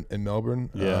mandatory here in Melbourne.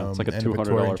 Yeah, it's like a and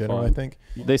Victoria in $200 general, fine. I think.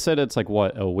 They said it's like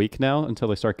what, a week now until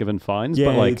they start giving fines. Yeah,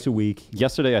 but like it's a week.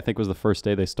 yesterday, I think was the first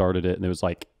day they started it, and it was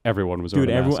like everyone was Dude,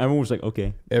 wearing a mask. everyone was like,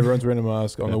 okay. Everyone's wearing a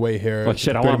mask on the way here. Like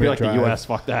shit, I It's a want to be like 30-minute the drive. U.S.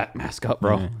 Fuck that, mask up,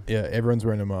 bro. Yeah. Yeah, everyone's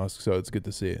wearing a mask, so it's good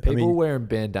to see. People wearing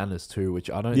bandanas too,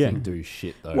 which I don't Yeah. think do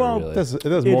shit though. Well, really. it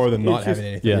does more than it's not just- having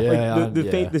anything. Yeah. Like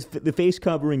Yeah, the face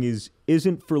covering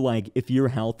isn't for like if you're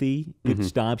healthy, it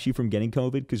stops you from getting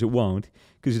COVID because it won't,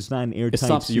 because it's not an airtight It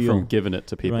stops you seal, from giving it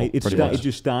to people. right? Pretty It much.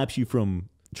 just stops you from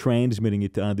transmitting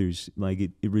it to others. Like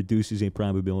it reduces a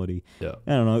probability. Yeah.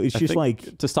 I don't know. It's I just think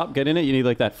like to stop getting it, you need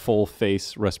like that full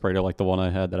face respirator, like the one I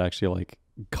had that actually like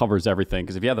covers everything.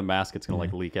 Because if you have the mask, it's gonna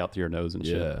like leak out to your nose and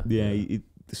shit.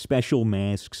 special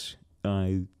masks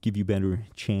give you better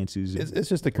chances. It's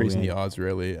just decreasing yeah. the odds,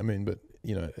 really. I mean, but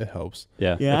it helps.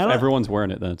 Yeah. Yeah, I If don't- everyone's wearing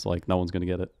it, then it's like no one's gonna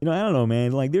get it. I don't know,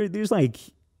 man. Like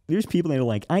there's people that are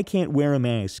like, I can't wear a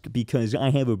mask because I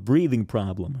have a breathing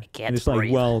problem. And it's like,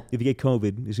 well, if you get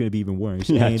COVID, it's going to be even worse.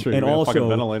 Yeah, and, true. and You got a fucking also,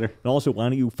 ventilator. why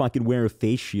don't you fucking wear a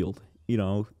face shield?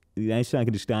 That's not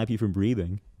going to stop you from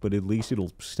breathing, but at least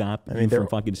it'll stop you they're- from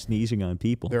fucking sneezing on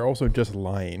people. They're also just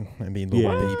lying and being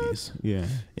little babies. Yeah.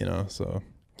 So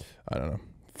I don't know.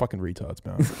 Fucking retards,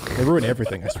 man. They ruin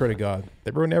everything. I swear to God,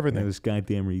 they ruin everything. Those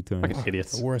goddamn retards. Fucking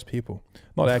idiots. The worst people.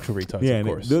 Not actual retards, Yeah, of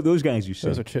course. those guys are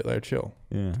Those sick. are chill. They're chill.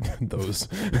 Yeah. Those.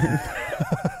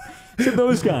 So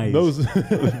those guys. Those.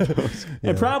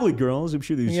 And probably girls. I'm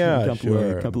sure there's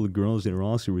a couple of girls that are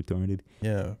also retarded.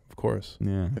 Yeah, of course.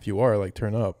 Yeah. If you are, like,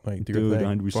 turn up. Like, do your Dude,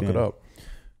 thing. 100%. Fuck it up.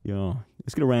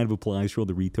 Let's get a round of applause for all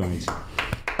the retards.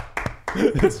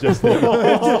 It's just.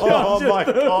 Oh my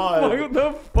god! What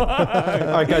the fuck?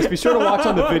 All right, guys, be sure to watch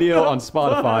on the video on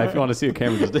Spotify if you want to see what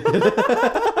Cameron just did.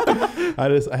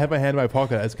 I have my hand in my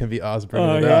pocket. I just can be asked bringing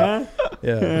Oh, it yeah? up.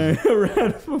 Yeah. A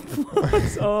round of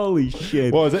applause. Holy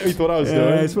shit. Well, is that what you thought I was Yeah,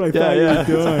 doing? that's what I thought you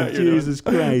were doing. Jesus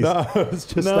Christ. No, I was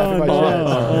just No, slapping my no.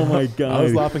 chest. Oh, my God. I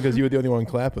was laughing because you were the only one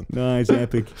clapping. No, it's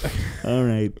epic. All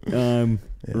right. Yeah,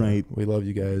 Right. We love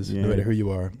you guys, Yeah. no matter who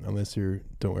you are, unless you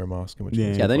don't wear a mask. In which Yeah.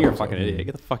 case Yeah, then you're a fuck fucking yourself. idiot.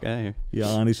 Get the fuck out of here. Yeah,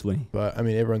 honestly. But I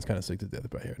mean, everyone's kind of sick to death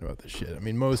by hearing about this shit. I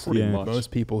mean, most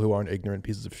much. people who aren't ignorant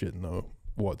pieces of shit know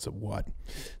what's a what.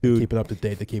 Dude. They keep it up to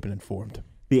date. They keep it informed.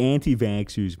 The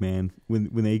anti-vaxxers, man, when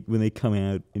they come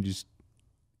out and just,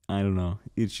 I don't know,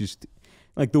 it's just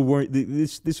like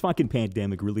this fucking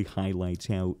pandemic really highlights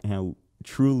how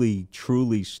truly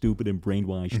stupid and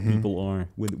brainwashed people are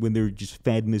when they're just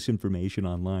fed misinformation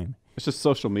online. It's just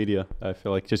social media. I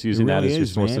feel like just using really that as your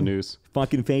is, source man. of news.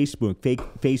 Fucking Facebook, fake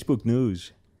Facebook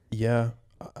news. Yeah.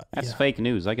 That's yeah. fake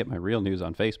news. I get my real news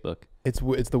on Facebook. It's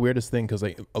the weirdest thing because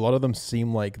like a lot of them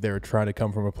seem like they're trying to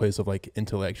come from a place of like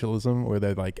intellectualism where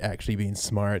they're like actually being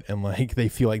smart and like they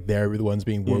feel like they're the ones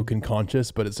being woke and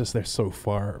conscious, but it's just they're so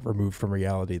far removed from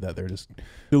reality that they're just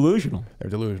Delusional. they're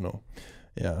delusional.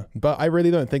 Yeah, but I really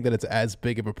don't think that it's as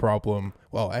big of a problem.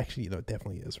 Well, actually, it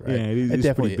definitely is, right? Yeah, it is. It It's a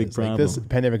definitely pretty big is. Like, problem. this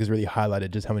pandemic has really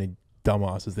highlighted just how many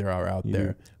dumbasses there are out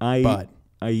there.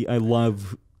 I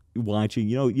love watching.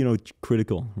 You know,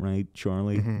 Critical, right?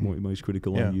 Charlie, most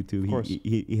Critical on YouTube. Of course.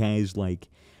 He has like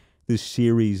this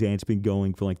series that's been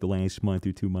going for like the last month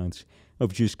or 2 months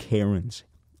of just Karens.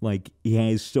 Like, he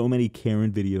has so many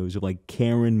Karen videos of like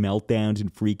Karen meltdowns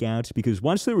and freakouts, because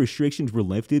once the restrictions were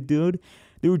lifted, dude,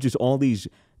 there were just all these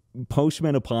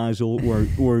postmenopausal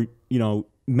or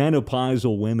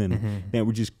menopausal women that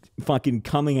were just fucking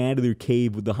coming out of their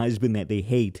cave with the husband that they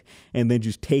hate, and then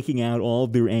just taking out all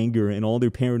of their anger and all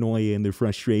their paranoia and their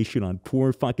frustration on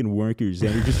poor fucking workers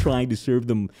that are just trying to serve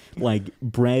them like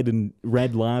bread and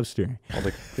Red Lobster.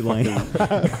 Like,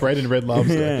 bread and Red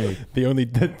Lobster, Yeah.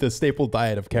 the staple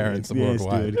diet of Karens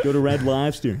worldwide. Dude. Go to Red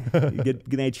Lobster, get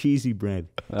that cheesy bread,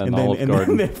 And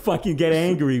then fucking get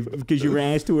angry because you were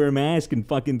asked to wear a mask and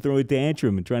fucking throw a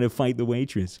tantrum and try to fight the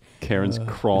waitress. Karen's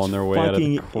crawling their way out of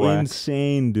the Fucking cracks.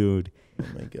 insane, dude. Oh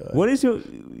my god. What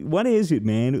is it,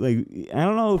 man? Like, I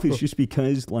don't know if it's just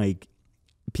because like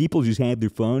people just have their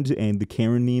phones and the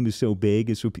Karen meme is so big,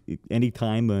 and so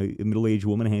anytime a middle-aged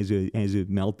woman has a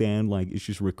meltdown, like, it's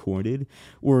just recorded,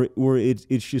 or it's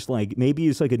just like, maybe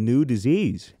it's like a new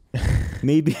disease.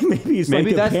 Maybe it's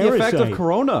Maybe like that's a the effect parasite. of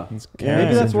Corona.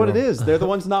 Maybe that's what it is. They're the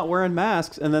ones not wearing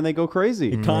masks, and then they go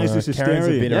crazy. It causes Karens have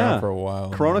been hysteria. around Yeah. for a while.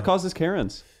 Corona causes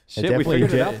Karens. It Shit, we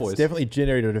figured it out, it's boys. definitely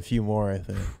generated a few more, I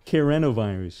think.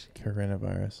 Karenovirus.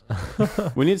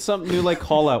 Coronavirus. We need something new, like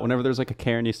call out whenever there's like a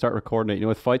Karen, you start recording it. You know,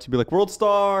 with fights, you'd be like, World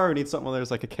Star. We need something where there's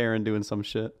like a Karen doing some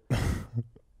shit.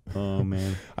 Oh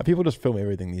man. People just film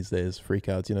everything these days.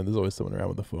 Freakouts. There's always someone around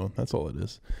with a phone. That's all it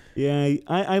is. Yeah,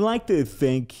 I like to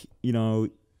think,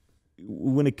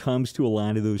 when it comes to a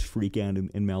lot of those freak out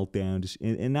and meltdowns,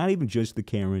 and not even just the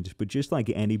Karens, but just like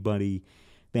anybody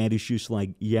that is just like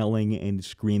yelling and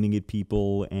screaming at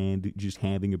people and just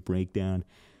having a breakdown.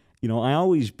 I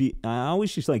always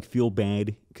just like feel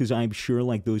bad, because I'm sure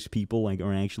like those people like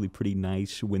are actually pretty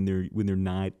nice when they're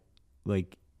not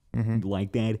like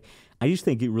like that. I just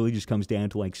think it really just comes down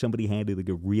to like somebody had like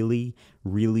a really,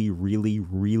 really, really,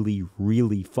 really,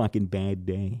 really fucking bad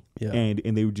day, and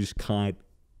they were just caught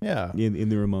in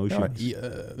their emotions.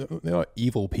 They're not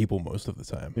evil people most of the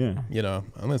time. Yeah.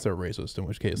 Unless they're racist, in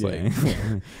which case, Yeah.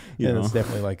 it's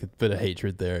definitely like a bit of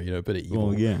hatred there, a bit of evil.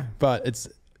 Well, yeah. But it's,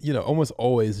 almost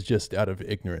always just out of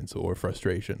ignorance or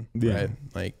frustration, right?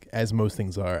 Like, as most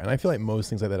things are. And I feel like most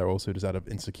things like that are also just out of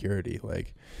insecurity.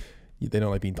 Like, they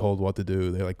don't like being told what to do.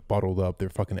 They're like bottled up.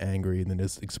 They're fucking angry, and then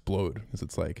just explode. Because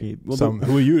it's like,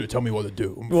 who are you to tell me what to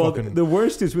do? The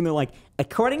worst is when they're like,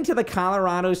 according to the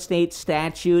Colorado state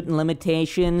statute and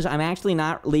limitations, I'm actually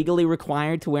not legally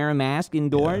required to wear a mask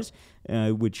indoors.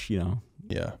 Which,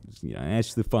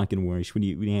 that's the fucking worst, when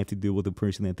you have to deal with a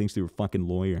person that thinks they're a fucking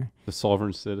lawyer. The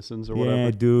sovereign citizens or whatever.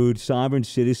 Yeah, dude, sovereign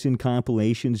citizen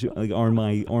compilations are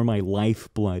my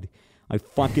lifeblood. I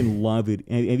fucking love it.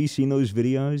 Have you seen those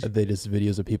videos? They just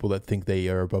videos of people that think they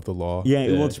are above the law. Yeah,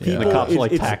 well, it's people. The cops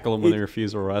it's, tackle them when they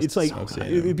refuse arrest. It's like,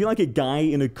 it'd be like a guy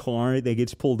in a car that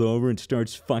gets pulled over and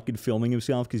starts fucking filming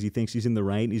himself because he thinks he's in the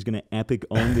right and he's going to epic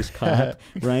own this cop,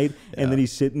 right? And then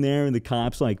he's sitting there and the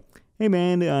cop's like, hey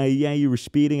man, you were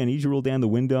speeding. I need you to roll down the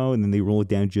window. And then they roll it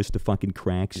down just to fucking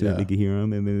crack so that they can hear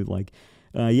him. And then they're like,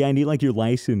 I need like your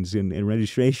license and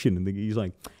registration. And he's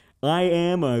like, I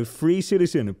am a free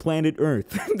citizen of planet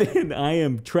Earth. And I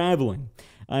am traveling.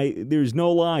 There's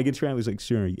no law against traveling. He's like,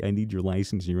 sir, I need your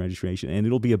license and your registration. And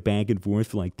it'll be a back and forth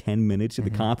for like 10 minutes. And the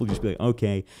cop will just be like,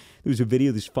 okay. There was a video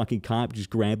of this fucking cop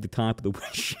just grabbed the top of the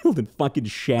windshield and fucking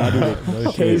shattered it.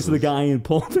 Tased the guy and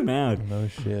pulled him out. No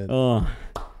shit.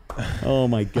 Oh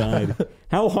my God.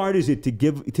 How hard is it to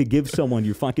give someone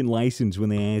your fucking license when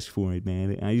they ask for it,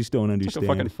 man? I just don't understand.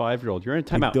 Like a fucking 5-year-old. You're in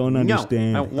timeout. I don't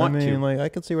understand. No, I want to. Like, I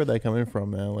can see where they're coming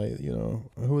from, man. Like,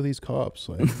 who are these cops?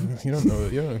 Like, you don't know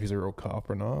if he's a real cop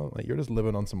or not. Like, you're just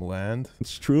living on some land.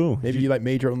 It's true. Maybe you like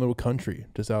made your own little country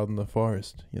just out in the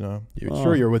forest.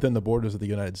 Sure, you're within the borders of the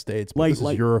United States, but this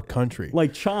is your country.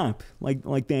 Like Chop, like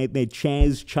that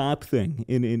Chaz Chop thing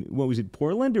in what was it,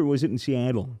 Portland, or was it in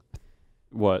Seattle?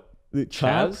 What? The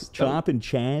Chop and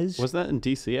Chaz. Was that in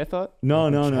D.C., I thought? No.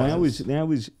 That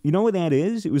was. You know what that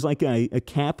is? It was like a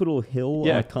Capitol Hill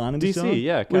autonomous D.C., zone.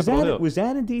 yeah, Capitol Hill. Was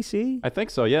that in D.C.? I think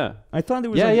so, yeah. I thought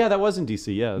there was Yeah, that was in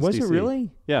D.C., yeah. Was DC. it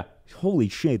really? Yeah. Holy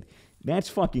shit. That's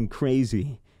fucking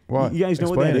crazy. What? You guys know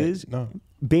what that is? No.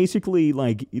 basically,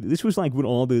 like, this was like when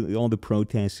all the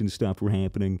protests and stuff were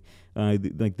happening,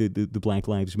 like the Black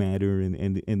Lives Matter and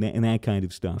that kind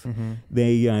of stuff.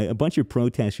 They a bunch of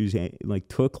protesters like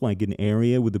took like an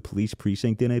area with the police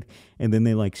precinct in it, and then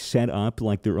they like set up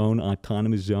like their own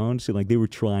autonomous zone. So like they were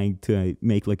trying to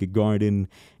make like a garden,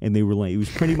 and they were like, it was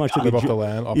pretty much like live off the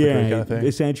land, off the grid kind of thing.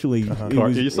 Essentially.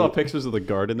 You saw pictures of the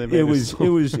garden they made. It was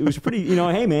pretty. You know,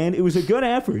 hey man, it was a good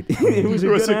effort. It was a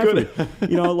good effort.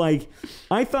 You know, like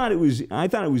I thought it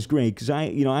was great because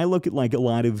I look at like a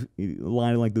lot of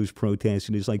like those protests,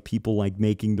 and it's like people like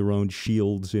making their own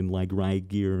shields and like riot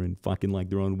gear and fucking like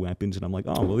their own weapons, and I'm like,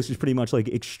 oh well, this is pretty much like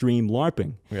extreme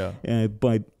LARPing. Yeah.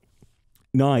 But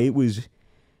no, it was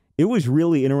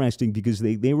really interesting because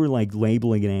they were like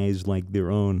labeling it as like their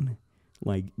own.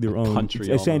 Like their own country,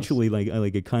 essentially like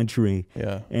a country,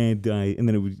 and then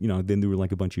it was then there were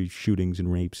like a bunch of shootings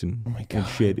and rapes and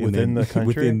shit within the country.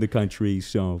 Within the country.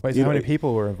 So wait, so how many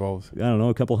people were involved? I don't know,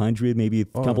 a couple hundred, maybe a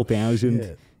couple thousand.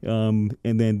 Shit. And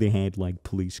then they had like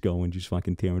police go and just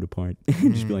fucking tear it apart,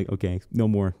 just be like, okay, no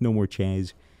more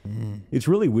Chaz. It's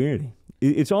really weird.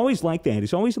 It's always like that.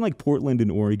 It's always in like Portland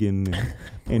and Oregon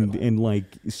and like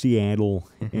Seattle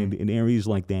and in areas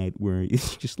like that where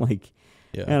it's just like.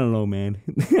 Yeah. I don't know, man.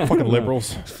 Fucking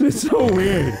liberals. It's so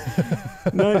weird.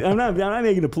 No, I'm not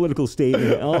making a political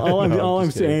statement. All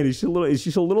I'm saying is it's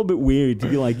just a little bit weird to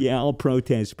be like, yeah, I'll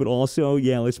protest, but also,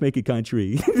 yeah, let's make a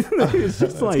country. It's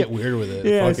just let's get weird with it.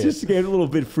 Yeah, it's just get a little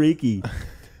bit freaky.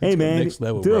 Hey, man, next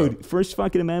level, dude, bro. First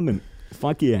fucking amendment.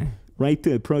 Fuck yeah. Right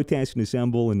to protest and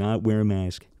assemble and not wear a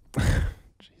mask.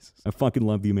 Jesus. I fucking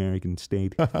love the American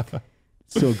state.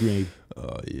 So great.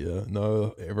 Oh yeah,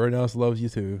 no, everyone else loves you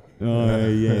too. Oh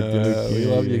yeah, we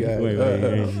love you guys. Wait,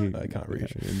 I can't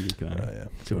reach. Yeah,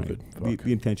 so right. good.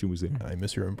 The intention was there. I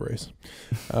miss your embrace.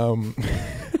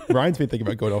 Ryan's been thinking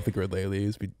about going off the grid lately.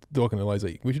 He's been talking to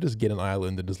Liza. We should just get an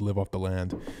island and just live off the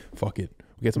land. Fuck it.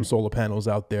 We get some solar panels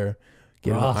out there.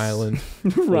 Get an island.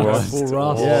 Rust. Yeah,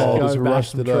 go just bash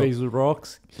rust some it up. trees with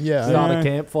rocks. Yeah. Start a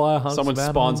campfire. Hunt Someone some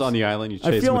spawns animals. on the island. You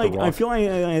chase them with a rock. I feel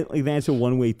like that's a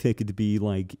one-way ticket to be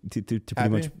like to pretty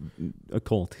much a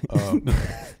cult.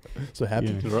 So happy.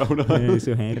 Yeah,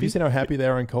 so happy. Have you seen how happy they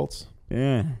are in cults?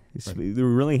 Yeah, they were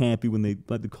really happy when they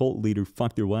let the cult leader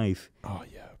fuck their wife. Oh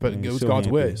yeah, but it was so God's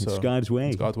happy. way. So it's God's way.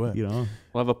 It's God's way. You know,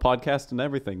 we'll have a podcast and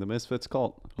everything. The Misfits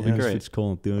cult. It'll be great. Misfits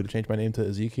cult, dude. Change my name to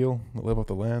Ezekiel. Live off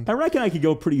the land. I reckon I could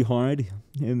go pretty hard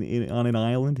on an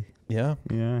island. Yeah.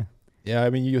 Yeah. Yeah,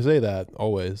 I mean, you say that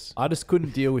always. I just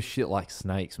couldn't deal with shit like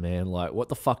snakes, man. Like, what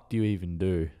the fuck do you even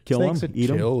do? Kill Snakes them? are Eat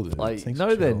chill, them? dude. Like, Snakes no,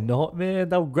 are they're chill. not, man.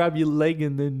 They'll grab your leg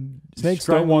and then Snakes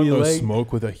don't strangle want your no leg.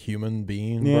 smoke with a human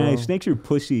being, Yeah, bro. snakes are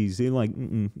pussies. They're like,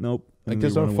 nope. Like, And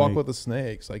just they don't run fuck away. with the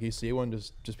snakes. Like, you see one,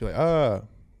 just be like, ah.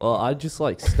 Well, I just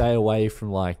like stay away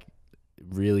from like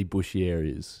really bushy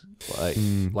areas.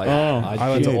 Like,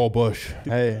 Islands are all bush.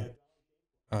 Hey.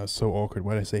 So awkward.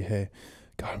 Why did I say hey?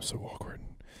 God, I'm so awkward.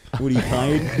 What, are you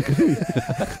tired?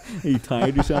 Are you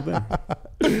tired or something?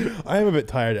 I am a bit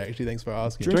tired, actually. Thanks for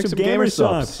asking. Drink some Gamer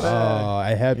Subs. Oh,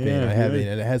 I have been. Yeah, I have good. been.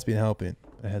 And it has been helping.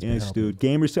 It has been Yes, helping. dude.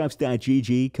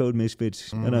 Gamersubs.gg, code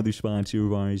Misfits, another sponsor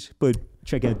of ours. But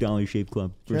check out Dollar Shave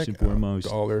Club, first and foremost.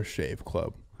 Dollar Shave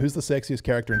Club. Who's the sexiest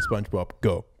character in SpongeBob?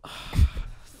 Go.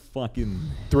 Fucking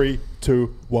 3,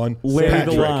 2, 1. Larry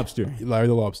Patrick. the Lobster. Larry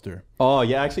the Lobster. Oh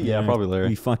yeah, actually, yeah, probably Are Larry.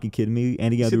 you fucking kidding me?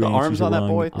 Any See other the answers arms are on that wrong.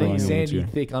 boy? I think Wrong Sandy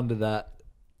answer. thick under that.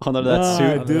 Under that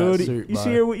suit. Under that dude. suit,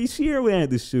 You see her wearing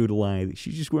the suit a lot.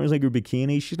 She just wears like her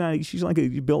bikini. She's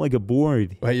like built like a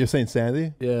board. Wait, you're saying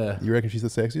Sandy? Yeah. You reckon she's the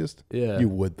sexiest? Yeah. You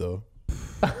would, though.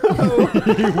 You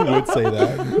would say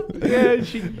that. Yeah,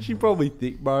 she probably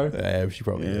thick, bro. Yeah, she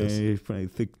probably is. Yeah, probably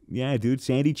thick. Yeah, dude.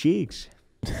 Sandy cheeks.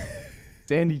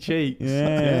 Sandy cheeks.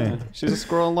 Yeah. She's a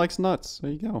squirrel and likes nuts.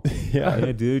 There you go.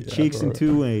 Yeah, dude. Cheeks in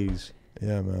two ways.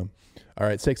 Yeah, man. All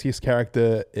right, sexiest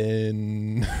character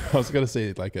in... I was going to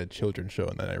say like a children's show,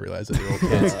 and then I realized that they're all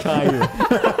kids.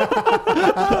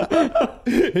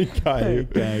 Caillou. Caillou,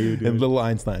 dude. And Little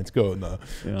Einsteins. Go. No.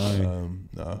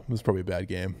 No, it was probably a bad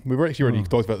game. We've actually already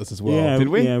talked about this as well. Yeah, Did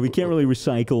we? Yeah, we can't really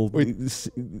recycle We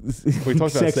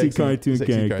talked about sexy cartoon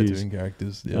characters. Cartoon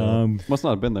characters. Yeah. Must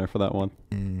not have been there for that one.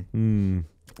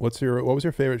 What was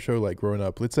your favorite show like growing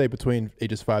up? Let's say between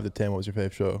ages 5 to 10. What was your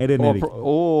favorite show? Ed, and Eddie. Ed,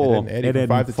 and Eddie Ed, from Ed,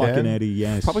 5 and to fucking 10. Eddie.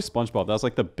 Yes. Probably SpongeBob. That was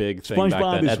like the big thing SpongeBob back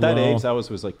then. as At that well. age, that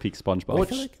was like peak SpongeBob.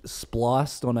 Watch like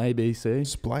Spliced on ABC.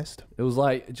 Spliced. It was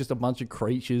like just a bunch of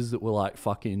creatures that were like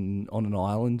fucking on an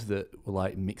island that were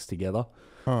like mixed together.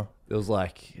 Huh. It was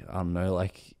like, I don't know,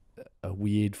 like a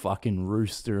weird fucking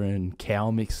rooster and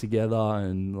cow mixed together,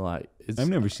 and like it's. I've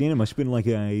never seen it. Must have been like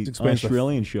a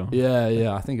Australian show.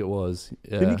 Yeah, I think it was.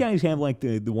 Yeah. Didn't you guys have like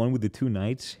the one with the 2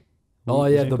 nights? Oh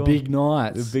yeah, the big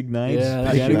nights. The big nights. Yeah,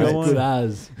 that Big shit was nights. good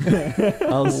as. That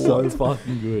was so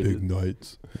fucking good. Big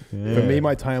nights. Yeah. For me,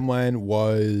 my timeline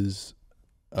was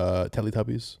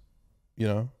Teletubbies. You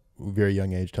know, very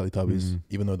young age Teletubbies.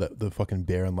 Even though the fucking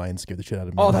bear and lion scared the shit out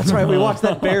of me. Oh, that's right. We watched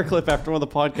that bear clip after one of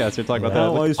the podcasts. You're talking about that.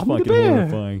 That Like, was I'm the fucking bear.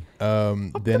 horrifying.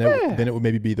 Then it would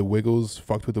maybe be the Wiggles.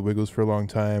 Fucked with the Wiggles for a long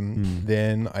time.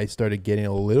 Then I started getting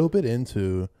a little bit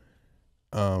into,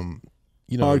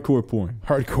 you know, Hardcore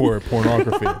hardcore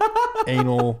pornography.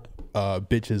 Anal,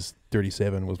 bitches.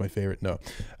 37 was my favorite. No,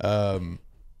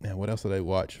 man, what else did I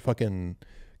watch? Fucking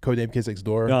Codename Kids Next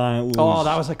Door. Oh,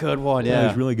 that was a good one. That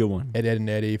was Yeah. a really good one. Ed, Ed and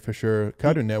Eddie for sure.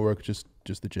 Cartoon Network, just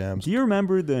the jams. Do you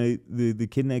remember the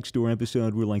Kid Next Door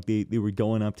episode where like they were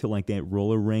going up to like that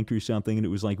roller rink or something, and it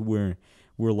was like where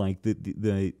like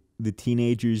the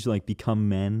teenagers like become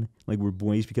men, like where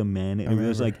boys become men, and it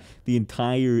was like the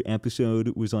entire episode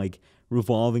was like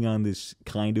revolving on this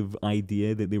kind of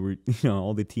idea that they were, you know,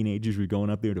 all the teenagers were going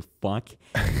up there to fuck.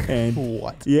 And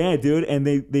What? Yeah, dude. And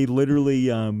they literally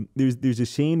there's a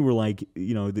scene where like,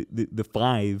 you know, the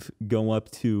 5 go up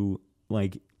to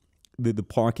like the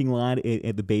parking lot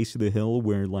at the base of the hill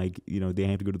where like, you know, they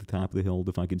have to go to the top of the hill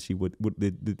to fucking see what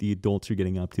the adults are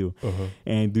getting up to.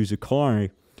 And there's a car,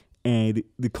 and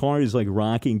the car is like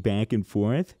rocking back and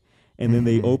forth, and then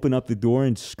they open up the door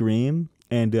and scream.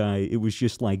 And it was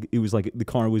just like, it was like the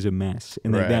car was a mess.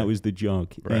 And that was the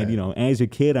joke. Right. And, you know, as a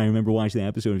kid, I remember watching the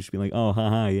episode and just being like, oh,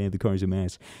 haha, yeah, the car's a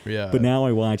mess. Yeah. But now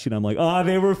I watch it, I'm like, oh,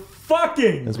 they were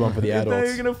fucking. There's one for the They adults.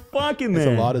 were going to fuck in There's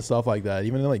there. a lot of stuff like that.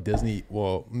 Even in like Disney,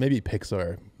 well, maybe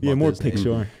Pixar. Yeah, not more Disney.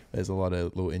 Pixar. There's a lot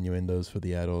of little innuendos for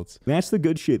the adults. That's the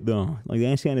good shit, though. Like,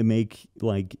 that's how to make,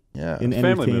 like, Yeah. an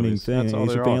Family entertaining movies. thing. That's all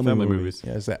It's a they're all. Family movie. movies.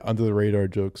 Yeah, it's that under the radar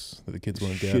jokes that the kids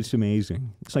want to get. Shit's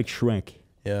amazing. It's like Shrek.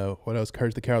 Yeah, what else?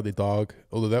 Courage the Cowardly Dog.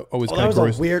 Although that always Well, kind that of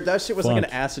was grossed, a weird. That shit was like an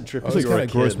Fuck. acid trip. always kind of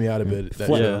grossed me out a bit. That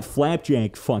shit.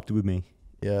 Flapjack fucked with me.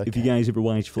 Yeah. If you guys ever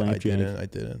watched I Flapjack. I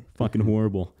didn't. Fucking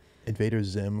horrible. Invader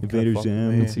Zim. Invader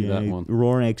Zim. see that one.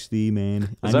 Roar XD,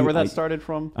 man. Is that where that started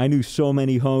from? I knew so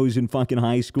many hoes in fucking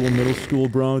high school, middle school,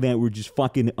 bro, that were just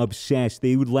fucking obsessed.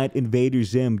 They would let Invader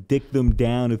Zim dick them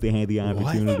down if they had the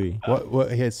opportunity.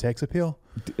 What? He had sex appeal?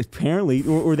 Apparently,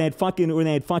 or that fucking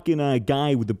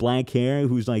guy with the black hair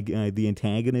who's like the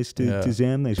antagonist to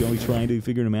Zim. That's always trying to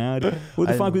figure him out. What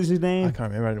the fuck was his name? I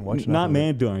can't remember. I didn't watch it. Not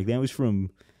Mandark. That was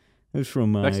from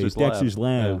Dexter's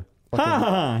Lab.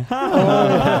 Ha ha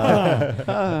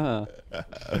ha!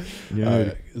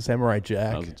 Samurai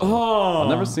Jack. Oh, I've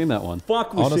never seen that one.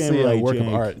 fuck with Honestly, Samurai a work Jack.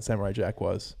 of art. Samurai Jack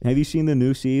was. Have you seen the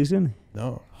new season?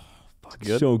 No.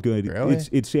 Good. So good. Really?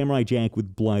 It's Samurai Jack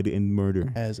with blood and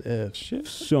murder. As if.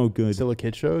 So good. Still a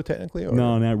kid show, technically? Or?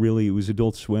 No, not really. It was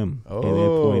Adult Swim at that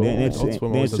Oh, point. Adult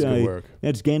Swim always does good work.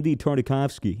 That's Genndy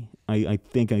Tartakovsky. I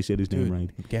think I said his name right.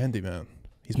 Gandhi, man.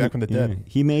 He's back from the dead.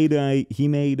 He made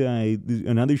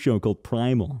another show called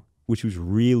Primal, which was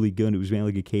really good. It was about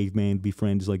like a caveman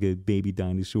befriends like a baby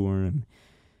dinosaur, and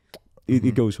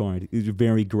it goes hard. It's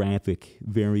very graphic,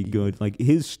 very good. Like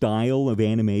his style of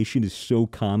animation is so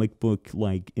comic book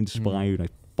like inspired. I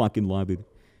fucking love it.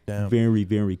 Damn. Very,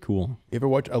 very cool. You ever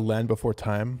watch A Land Before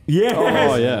Time? Yes.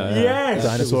 Oh, yeah. Yes.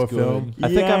 Dinosaur film. I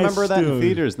think I remember that in dude.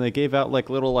 theaters, and they gave out like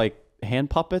little like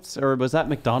hand puppets, or was that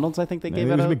McDonald's? I think they gave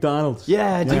It it was out. McDonald's.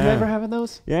 Yeah, did you Yeah. ever have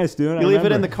those? Yes, dude. You leave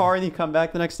it in the car and you come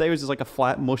back the next day. It was just like a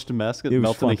flat mushed mess that It was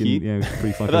melts in the fucking, heat. yeah, it was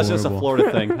pretty fucking But that's just a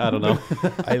horrible. Florida thing. I don't know.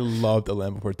 I loved A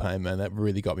Land Before Time, man. That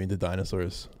really got me into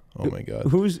dinosaurs. Oh my god.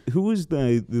 Who was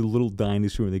the little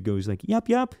dinosaur that goes like yup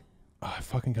yup? Oh, I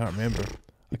fucking can't remember.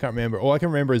 I can't remember. All I can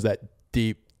remember is that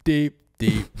deep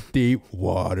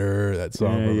water. That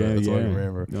song. That's all I can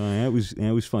remember. No, that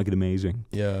was fucking amazing.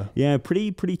 Yeah. Yeah,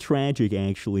 pretty tragic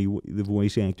actually. The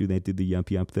voice actor that did the yup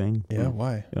yup thing. Yeah.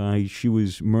 Why? She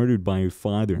was murdered by her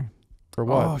father For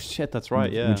what? Oh shit, that's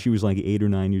right. Yeah. when she was like 8 or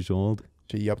 9 years old.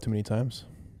 Did you up too many times?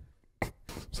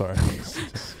 Sorry.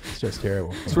 It's just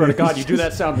terrible. Swear to God, you do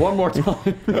that sound one more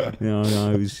time. No,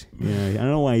 it was. Yeah, I don't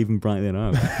know why I even brought that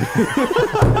up.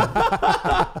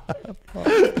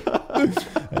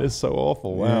 That is so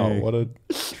awful. Wow. Yeah. What a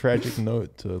tragic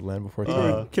note to Land Before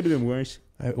Time. Could have been worse.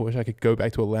 I wish I could go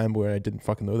back to a land where I didn't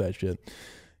fucking know that shit.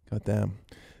 God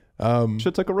damn.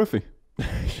 Should take a roofie.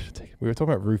 We were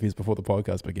talking about roofies before the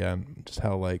podcast began. Just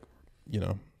how, like, you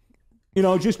know,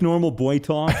 Just normal boy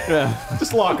talk. Yeah,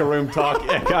 just locker room talk.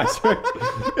 Yeah, guys,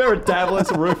 you ever dabble in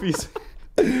some roofies?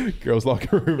 Girls'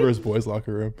 locker room versus boys'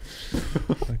 locker room.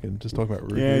 I can just talk about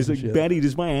Yeah, roofies it's like, and shit. Betty,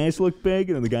 does my ass look big?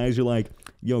 And the guys are like,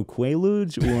 yo,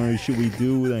 Quaaludes? Or should we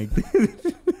do like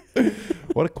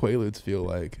What do Quaaludes feel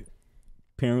like?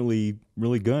 apparently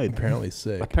really good? Apparently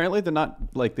sick. Apparently they're not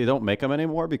like they don't make them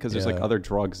anymore because there's like Yeah. other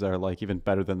drugs that are like even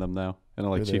better than them now and are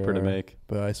like There they cheaper to are. make.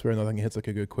 But I swear nothing hits like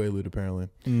a good Quaalude, apparently.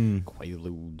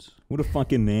 Quaaludes. What a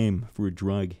fucking name for a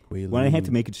drug. Quaalude. Why do I have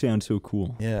to make it sound so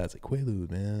cool? Yeah, it's like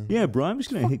Quaalude, man. Yeah, bro, I'm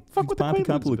just gonna fuck with the pop a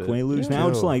couple of Quaaludes a bit. Quaaludes. Yeah.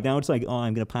 Now it's like, oh,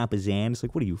 I'm gonna pop a Xan. It's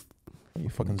like, what are you, You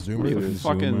fucking What are zoomer. you, Dude,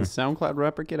 fucking Zoomer. SoundCloud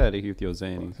rapper? Get out of here with your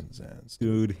Xannies. Fucking Zans.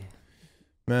 dude?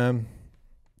 Man.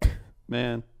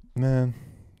 Man.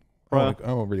 I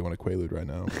don't really want a Quaalude right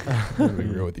now. I'm gonna be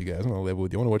real with you guys. I'm gonna live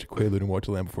with you. I want to watch a Quaalude and watch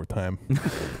Land Before Time.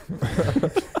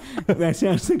 That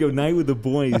sounds like a night with the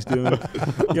boys, dude.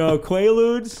 Yo,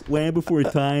 Quaaludes, Land Before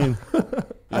Time.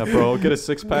 Yeah, bro. Get a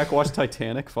 6-pack. Watch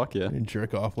Titanic. Fuck yeah. And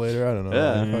jerk off later. I don't know.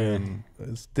 Yeah. Fucking,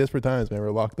 it's desperate times, man.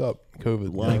 We're locked up.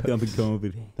 COVID. Locked up in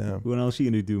COVID. Damn. What else are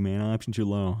you gonna do, man? Options are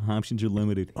low. Options are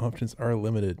limited. Options are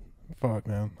limited. Fuck,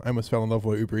 man. I almost fell in love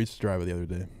with Uber Eats driver the other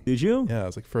day. Did you? Yeah, it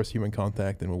was like first human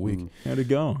contact in a week. How'd it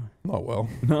go? Not well.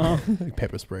 No. Like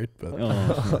pepper sprayed, but Oh,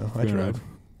 I fair tried. enough.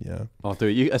 Yeah. Oh,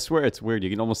 dude. I swear it's weird. You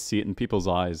can almost see it in people's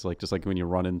eyes. Like just like when you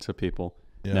run into people.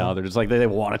 Yeah. Now they're just like they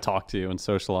want to talk to you and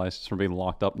socialize just from being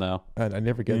locked up now. I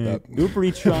never get Yeah. that. Uber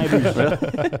Eats drivers.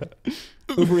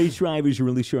 Uber Eats drivers are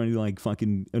really starting to like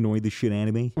fucking annoy the shit out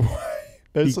of me.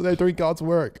 They're doing God's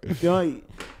work. You know,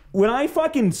 when I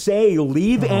fucking say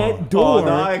leave at door,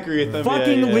 I agree with them.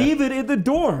 fucking leave it at the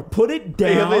door. Put it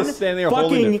down. they stand there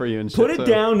holding it fucking for you and put shit, it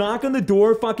too. down, knock on the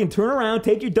door, fucking turn around,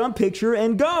 take your dumb picture,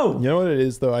 and go. You know what it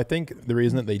is, though? I think the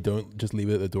reason that they don't just leave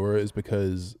it at the door is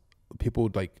because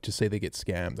people like just say they get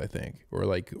scammed, I think.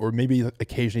 Or maybe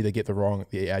occasionally they get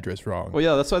the address wrong. Well,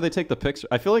 yeah, that's why they take the picture.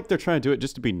 I feel like they're trying to do it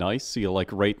just to be nice, so you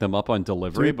like rate them up on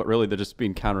delivery, Dude. but really they're just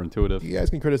being counterintuitive. You guys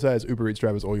can criticize Uber Eats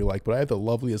drivers all you like, but I have the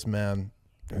loveliest man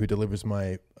who delivers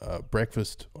my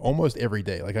breakfast almost every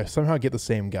day. Like I somehow get the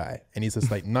same guy, and he's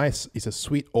this like nice. He's a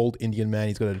sweet old Indian man.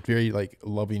 He's got a very like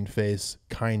loving face,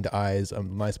 kind eyes, a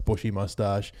nice bushy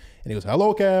mustache, and he goes,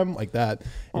 "Hello, Cam," like that,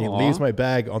 and Aw. he leaves my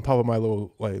bag on top of my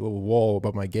little wall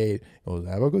above my gate. He goes,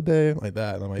 "Have a good day," like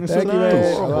that, and I'm like, That's "Thank so you, nice.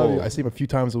 mate. I love you." I see him a few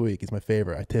times a week. He's my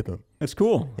favorite. I tip him. That's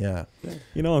cool. Yeah.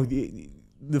 You know,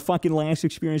 the fucking last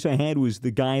experience I had was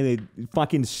the guy that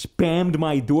fucking spammed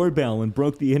my doorbell and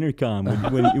broke the intercom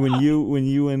when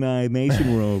you and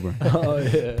Mason were over. Oh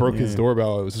yeah. Broke his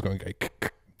doorbell. It was just going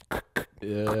like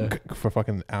Yeah. for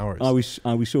fucking hours. I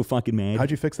was so fucking mad.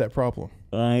 How'd you fix that problem?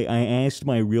 I asked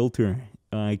my realtor,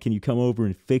 can you come over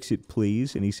and fix it,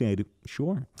 please? And he said,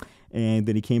 sure. And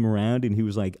then he came around and he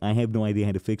was like, I have no idea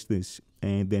how to fix this.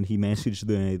 And then he messaged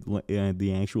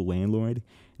the actual landlord.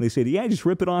 And they said, yeah, just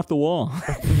rip it off the wall.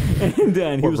 and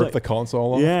he was Rip like, the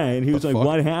console off? yeah. And he was The like, fuck?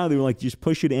 what, how? They were like, just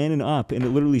push it in and up. And it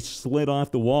literally slid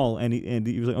off the wall. And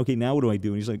he was like, okay, now what do I do?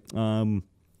 And he's like, well,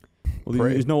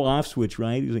 Pray. there's no off switch,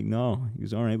 right? He was like, no. He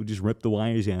was all right, we'll just rip the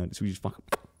wires out. So we just fucking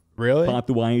Really? pop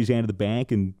the wires out of the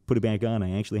back and put it back on.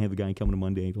 I actually have a guy coming on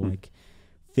Monday to like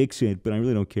fix it, but I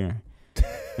really don't care.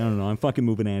 I don't know. I'm fucking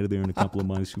moving out of there in a couple of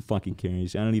months. Who fucking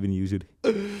cares? I don't even use it.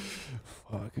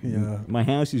 Fuck, yeah. My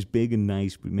house is big and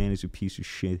nice, but man, it's a piece of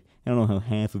shit. I don't know how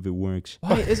half of it works.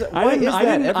 Why is it? I Why didn't- is I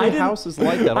that? didn't- I Every didn't- house is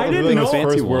like that. I All the didn't really know-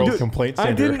 fancy First world ones. complaint I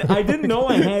center. didn't know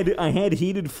I had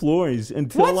heated floors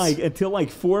until like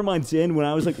 4 months in when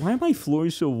I was like, why are my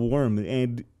floors so warm?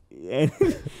 And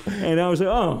I was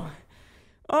like,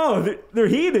 oh, they're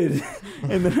heated.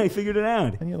 And then I figured it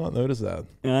out. How do you not notice that?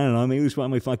 I don't know. Maybe it was why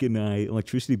my fucking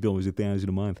electricity bill was $1,000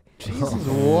 a month. Jesus,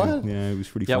 what? Yeah, it was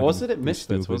pretty. Yeah, fucking was it at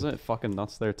Misfits? stupid. Wasn't it fucking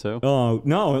nuts there too? Oh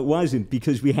no, it wasn't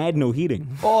because we had no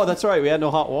heating. Oh, that's right. We had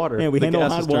no hot water. Yeah, we The had no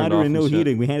gas hot was turned water off and no shit.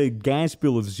 heating. We had a gas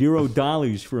bill of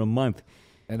 $0 for a month.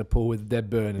 And a pool with dead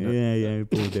bird in it. Yeah,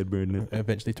 pull a dead bird in it.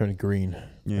 Eventually turned green.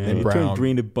 Yeah, And it brown. turned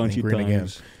green a bunch And of green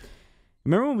times. again.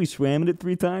 Remember when we swam in it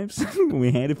 3 times?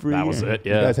 We had it for a That year. was it.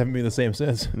 You Yeah. guys haven't been the same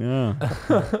since. No.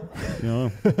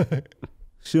 No.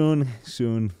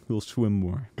 Soon we'll swim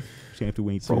more. Just have to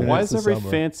wait. Bro, till- why It's is the every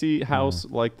summer. fancy house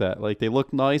like that? Like they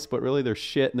look nice, but really they're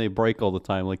shit and they break all the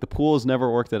time. Like the pool has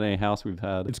never worked at any house we've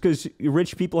had. It's because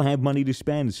rich people have money to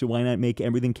spend, so why not make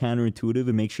everything counterintuitive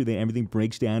and make sure that everything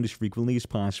breaks down as frequently as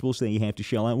possible so that you have to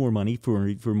shell out more money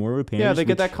for more repairs? Yeah, they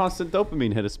get which- that constant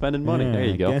dopamine hit of spending money. Yeah, There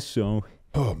you go. I guess so.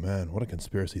 Oh, man. What a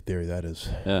conspiracy theory that is.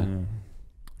 Yeah.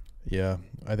 Yeah.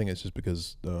 I think it's just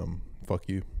because, fuck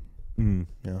you. Mm.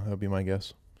 Yeah, that would be my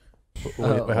guess.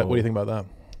 What do you think about that?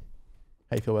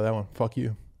 How you feel about that one? Fuck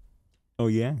you. Oh,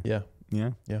 yeah? Yeah.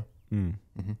 Yeah? Yeah. Mm.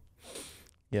 Mm-hmm.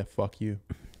 Yeah, fuck you.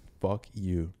 Fuck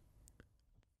you.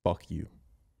 Fuck you.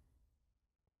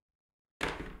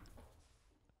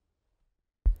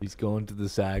 He's going to the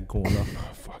sad corner. Oh,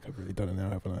 fuck, I've really done it now,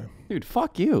 haven't I? Dude,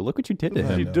 fuck you. Look what you did to I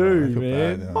him. You know, do, I feel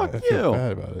man. bad now. Fuck I feel you.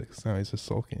 bad about it because now he's just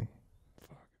sulking.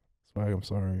 Fuck. Swag, I'm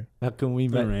sorry. How can we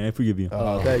All make? right, I forgive you.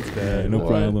 Oh, thanks, man. no What?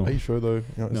 problem. Are you sure though? You're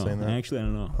not No, saying that. actually, I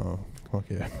don't know. Oh,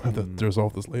 okay. I have to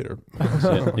resolve this later. Shit.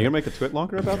 You gonna make a twit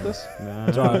longer about this? Nah,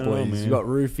 That's I right, don't know, boys. man. You got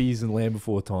roofies and Land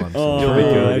Before Time. Oh, You'll be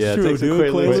good. that's Yeah, true, take some dude.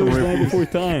 quick Clay looks and Lewis roofies. Land Before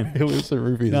Time. He'll lose some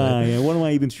rupees. Nah, yeah, what am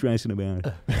I even stressing about?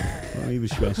 What am I even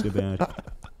stressing about?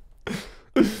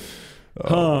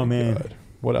 Oh, man. God.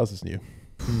 What else is new?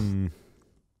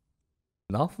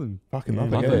 Nothing. Fucking Yeah,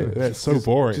 nothing. nothing. It's so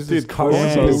boring. just Dude, this code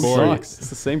Yeah, so it boring. sucks. It's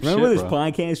the same Remember shit, this bro.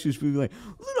 podcast used to be like,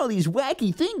 look at all these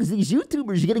wacky things these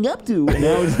YouTubers are getting up to. And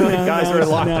now it's, Guys are in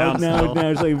lockdown now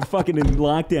it's like fucking in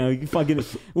lockdown. You fucking,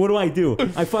 what do?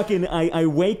 I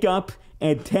wake up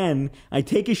at 10, I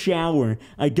take a shower,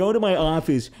 I go to my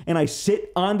office, and I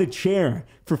sit on the chair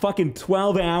for fucking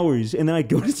 12 hours, and then I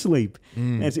go to sleep.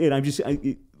 That's it. Have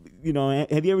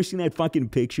you ever seen that fucking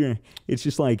picture? It's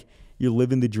just like, you're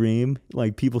living the dream.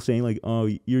 Like people saying like, oh,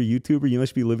 you're a YouTuber, you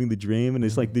must be living the dream. And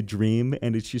it's like the dream.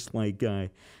 And it's just like a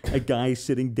guy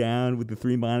sitting down with the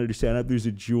 3-monitor setup. There's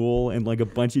a Juul and like a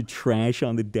bunch of trash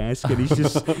on the desk. And he's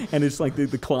just, and it's like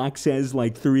the clock says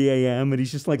like 3 a.m. And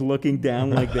he's just like looking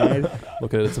down like that.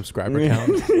 Look at a subscriber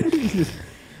count.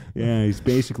 Yeah, he's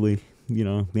basically,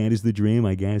 that is the dream,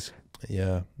 I guess.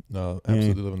 Yeah. No,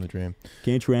 absolutely living the dream.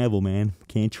 Can't travel, man.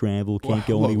 Can't travel. Can't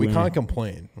go Look, anywhere. we can't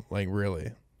complain. Like, really.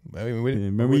 I mean, Yeah,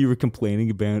 remember you were complaining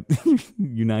about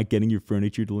you not getting your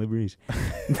furniture deliveries?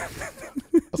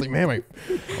 I was like, man, I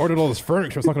ordered all this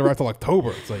furniture. It's not going to arrive till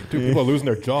October. It's like, dude, people are losing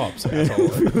their jobs. Asshole.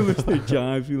 People lose their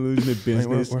jobs, you lose their Like,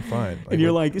 business. we're fine. And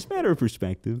you're like, it's a matter of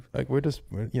perspective. Like, we're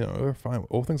fine.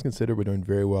 All things considered, we're doing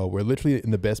very well. We're literally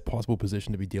in the best possible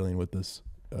position to be dealing with this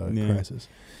crisis.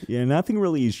 Yeah, nothing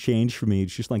really has changed for me.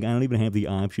 It's just like I don't even have the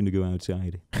option to go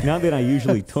outside. Not that I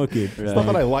usually took it. It's not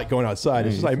that I like going outside.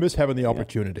 It's just I miss having the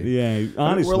opportunity. Yeah,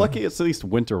 honestly. We're lucky it's at least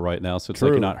winter right now, so it's like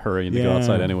True. you're not hurrying to go Yeah.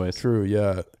 outside anyways. True,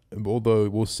 yeah. Although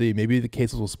we'll see. Maybe the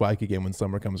cases will spike again when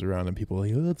summer comes around and people are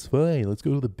like, oh, that's fine. Let's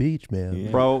go to the beach, man.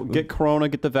 Yeah. Bro, get Corona,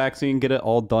 get the vaccine, get it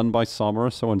all done by summer.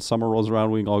 So when summer rolls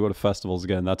around, we can all go to festivals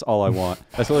again. That's all I want.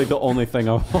 That's really the only thing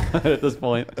I want at this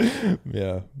point.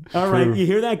 Yeah. All right, you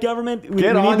hear that, government? We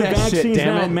Get need on the that shit, vaccines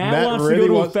damn now. it. Matt Matt wants really to go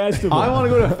to wants- a festival. I want to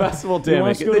go to a festival, He damn it.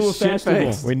 wants to Get go to a this shit festival.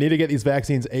 fixed. We need to get these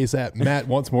vaccines ASAP. Matt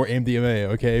wants more MDMA,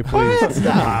 okay? Please.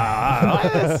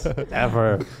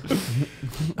 Never.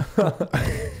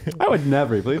 I would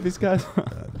never. You believe these guys?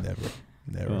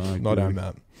 Never. Oh, Not good. on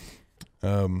Matt.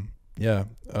 Yeah.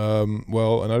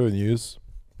 Well, another news.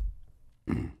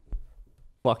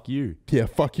 Fuck you. Yeah,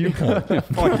 fuck you. cunt.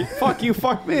 Fuck you. Fuck you.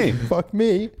 Fuck me. Fuck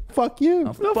me. Fuck you.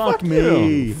 Oh, No, fuck fuck me.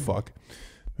 you. Fuck.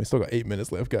 We still got 8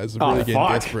 minutes left, guys. I'm Oh, really getting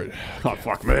fuck. desperate. Oh,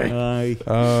 fuck me.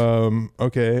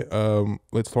 Okay.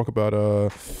 Let's talk about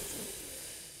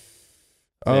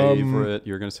Favorite.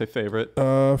 You were going to say favorite.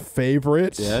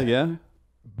 favorite Yeah.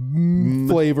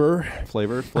 flavor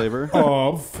Flavor.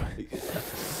 of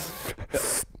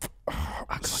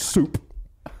soup.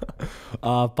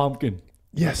 Pumpkin.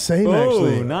 Yeah, same Oh,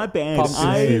 actually. not bad.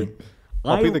 Pumpkin soup.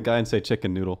 I'll be the guy and say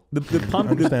chicken noodle. the pumpkin.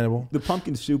 Understandable. The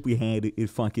pumpkin soup we had in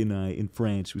fucking in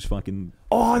France was fucking.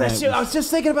 Oh, that shit- I was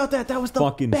just thinking about that. That was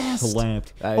fucking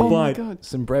slapped. Hey, Oh my But god.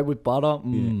 Some bread with butter.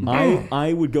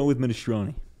 I would go with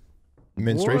minestrone.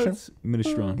 Menstruation?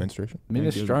 Minestrone. Menstruation.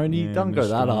 Minestrone. Yeah, Don't go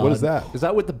that minestrone. hard. What is that? Is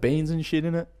that with the beans and shit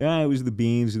in it? Yeah, it was the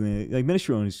beans and the like.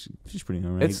 Minestrone is just pretty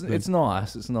alright. It's but it's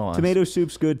nice. It's nice. tomato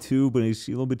soup's good too, but it's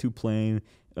a little bit too plain.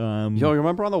 Yo,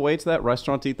 remember on the way to that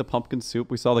restaurant to eat the pumpkin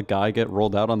soup, we saw the guy get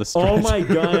rolled out on the stretcher? Oh my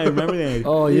god, I remember that.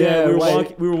 Oh, yeah,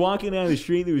 we were walking down the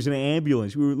street. There was an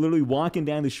ambulance. We were literally walking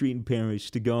down the street in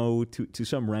Paris to go to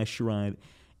some restaurant,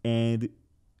 and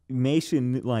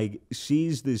Mason like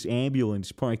sees this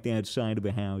ambulance parked outside of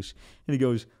a house, and he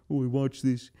goes, "Oh, watch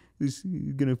this. This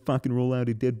is gonna fucking roll out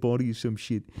a dead body or some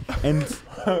shit." And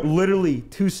literally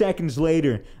 2 seconds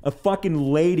later, a fucking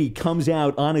lady comes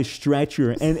out on a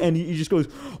stretcher, and he just goes,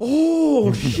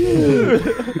 "Oh shit!"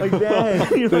 like that.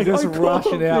 You're They're like, just "Oh,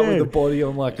 rushing out with man." the body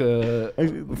on like a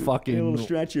fucking A little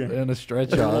stretcher. and a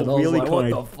stretcher. A And I little was wheelie like, what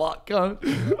cart. the fuck,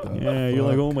 cunt? Yeah, you're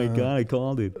like, "Oh my god, I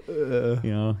called it." You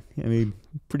know, I mean,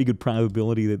 pretty good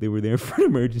probability that they were there for an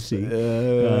emergency.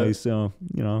 So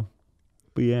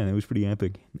But yeah, that was pretty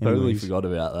epic. Totally Anyways, forgot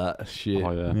about that. Shit.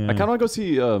 Oh yeah. Yeah. I kind of want to go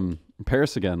see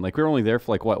Paris again. Like we were only there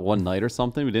for like what, one night or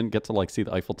something. We didn't get to like see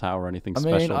the Eiffel Tower or anything I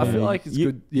mean, special. I feel Yeah. like it's you,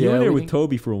 good. You were Yeah, there we with didn't-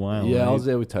 Toby for a while. Yeah, I right? was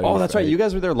there with Toby. Oh, that's right. for- You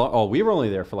guys were there. Oh, we were only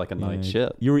there for like a night. Yeah.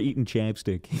 Shit. You were eating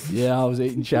chapstick. Yeah, I was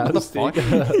eating What the fuck?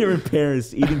 chapstick. You're in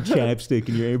Paris eating chapstick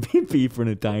in your Airbnb for an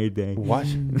entire day. What?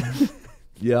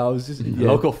 Yeah, I was just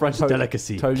Local French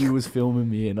delicacy. Toby was filming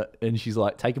me, and she's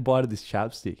like, "Take a bite of this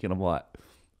chapstick," and I'm like,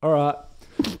 "All right."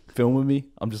 Filming me,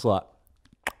 I'm just like,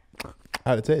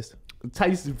 How'd it taste? "It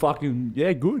tasted fucking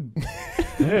good,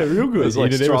 yeah, real good." It's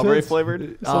like eat it ever strawberry since?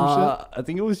 flavored. I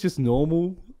think it was just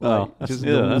normal. Oh, just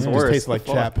yeah, normal. that's It just worse. tastes like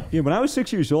Fuck. chap. Yeah, when I was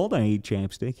 6 years old, I ate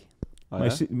chapstick. Oh, my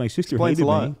yeah? my sister Explains hated a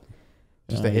lot. me.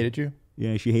 Just they hated you?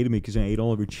 Yeah, she hated me because I ate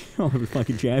all of her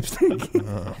fucking chapstick.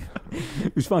 Oh.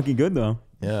 It was fucking good though.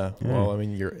 Yeah. Yeah. Well, I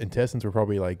mean, your intestines were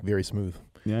probably like very smooth.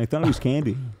 Yeah, I thought it was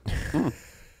candy. It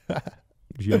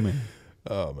was yummy.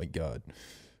 Oh my god.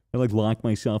 I like lock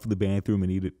myself in the bathroom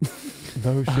and eat it.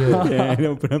 No shit. Yeah, I'd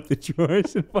open up the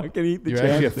drawers and fucking eat the You're chapstick.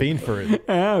 actually a fiend for it.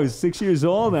 Yeah, I was 6 years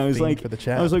old. And I was Fiend like, for the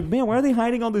chap. I was like, man, why are they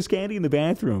hiding all this candy in the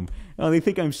bathroom? Oh, they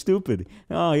think I'm stupid.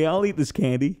 Oh yeah, I'll eat this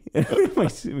candy.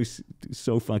 It was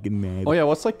so fucking mad. Oh yeah,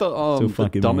 what's like the So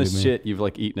fucking dumbest weird, man. shit you've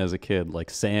like eaten as a kid, like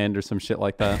sand or some shit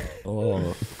like that?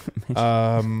 Oh,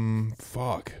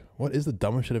 Fuck. What is the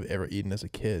dumbest shit I've ever eaten as a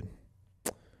kid?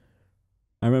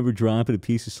 I remember dropping a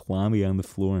piece of salami on the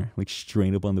floor, like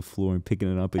straight up on the floor, and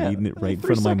picking it up and Yeah, eating it like right in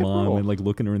front of my 3-second mom rule. and like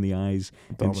looking her in the eyes,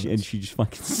 and she Dominance. just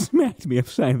fucking smacked me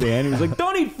upside the head. And was like,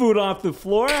 "Don't eat food off the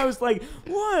floor." I was like,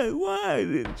 "What?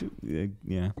 What?"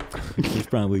 Yeah, it's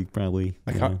probably.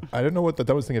 I yeah, can't, I don't know what the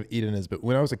dumbest thing I've eaten is, but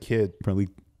when I was a kid, probably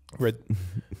read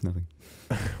nothing.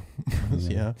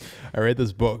 yeah, I read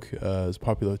this book, this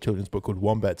popular children's book called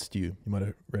Wombat Stew. You might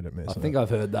have read it, Mason. I think I've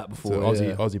heard that it's before. an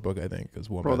yeah. Aussie book, I think. Is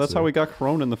Wombat Bro, that's Stew. how we got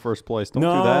Corona in the first place. Don't do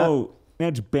No,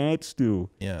 that's bat stew.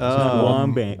 Yeah, It's not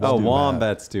wombat. that. Oh, stew.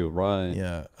 wombat stew, right?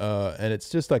 yeah, and it's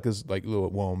just like this, like little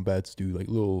wombat stew, like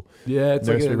little, Yeah, it's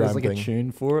like Nursery there's rhyme like a thing.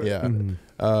 tune for it. yeah.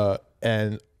 Mhm.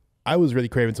 And I was really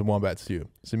craving some wombat stew.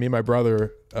 So me and my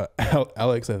brother,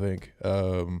 Alex, I think,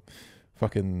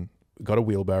 fucking got a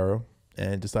wheelbarrow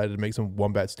and decided to make some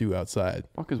wombat stew outside.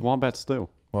 Fuck is wombat stew?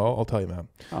 Well, I'll tell you, man.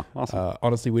 Oh, awesome.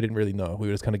 Honestly, we didn't really know. We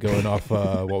were just kind of going off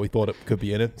what we thought it could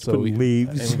be in it. So Put we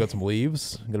leaves. and we got some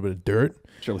leaves, got a bit of dirt,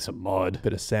 Surely some mud.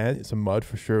 bit of sand, some mud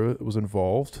for sure was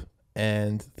involved.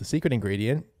 And the secret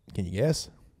ingredient, can you guess?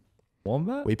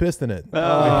 Wombat? We pissed in it.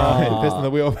 Oh. We pissed in the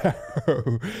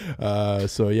wheelbarrow.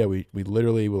 So yeah, we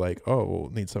literally were like, oh, we'll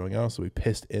need something else. So we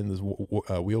pissed in this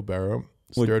wheelbarrow,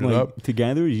 What, stirred it like, up,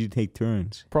 together, or did you take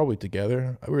turns? probably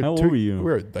together. We How old too, were you? We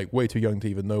were like way too young to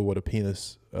even know what a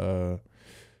penis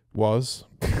was.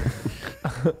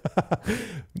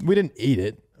 We didn't eat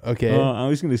it. Okay. Oh, I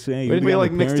was gonna say We you We got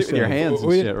like the mixed it with your parasite. hands and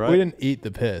we shit, didn't, right? we didn't eat the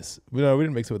piss. No, we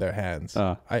didn't mix it with our hands.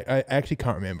 Oh. I actually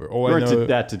can't remember. All You I weren't know,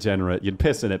 that degenerate. You'd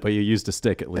piss in it, but you used a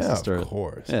stick at least yeah, to stir of it.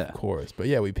 course, Yeah. of course. But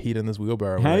yeah, we peed in this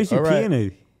wheelbarrow. How We're did you like, pee "All in right."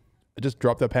 it? I just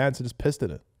dropped our pants and just pissed in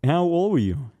it. How old were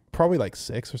you? Probably like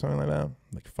 6 or something like that.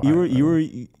 Like 5. You were. I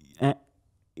don't know.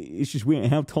 It's just weird.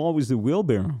 How tall was the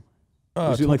wheelbarrow?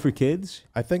 Was it To- like for kids?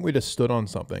 I think we just stood on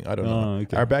something. I don't know. Oh,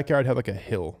 okay. Our backyard had like a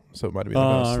hill, so it might have been like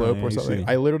on Oh, a slope right, or I something. see.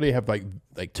 I literally have like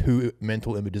 2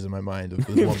 mental images in my mind of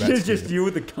this wombat It's just stew. you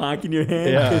with the cock in your hand,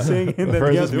 Yeah. kissing, and The then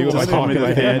first the is other me with my one. cock in my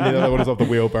hand, and the other one is off the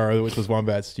wheelbarrow, which was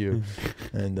wombat stew.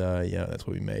 And yeah, that's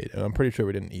what we made. And I'm pretty sure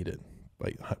we didn't eat it.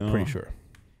 Like, pretty Oh. sure.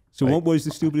 So Like- what was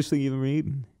the stupidest thing you've ever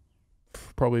eaten?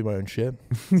 Probably my own shit.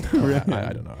 Really?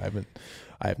 I don't know.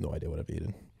 I have no idea what I've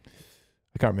eaten.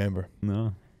 I can't remember.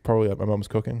 No, Probably my mom's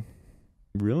cooking.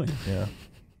 really. Yeah.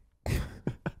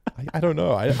 I don't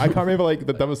know. I can't remember like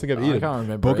the dumbest thing I've I eaten. can't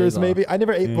remember. Boogers, either. maybe. I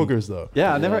never ate Yeah. boogers though.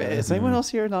 Yeah, I never. Yeah. Has anyone else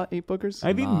here not eat boogers?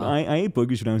 I've eaten. Nah. I ate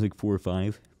boogers when I was like 4 or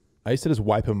 5. I used to just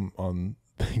wipe them on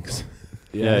things.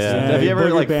 Yeah, yeah. Yeah, Have you ever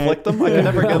booger like bag. flicked them? I could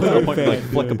never get to the Booger point like bag.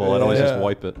 flickable. I'd always Yeah. just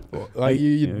wipe it. Like Yeah.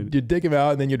 you'd dig them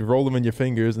out and then you'd roll them in your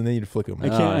fingers and then you'd flick them.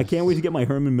 I can't wait to get my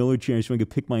Herman Miller chair so I can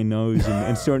pick my nose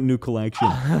and start a new collection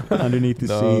underneath the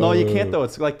No. seat. No, you can't though.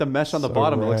 It's like the mesh on the So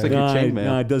bottom. It looks like your No,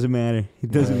 chainmail. it doesn't matter. It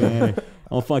doesn't matter.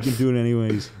 I'll fucking do it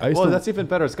anyways. I used Well, to, that's even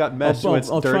better. It's got mesh, so it's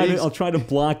I'll dirty. try to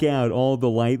block out all the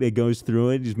light that goes through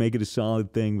it. Just make it a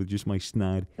solid thing with just my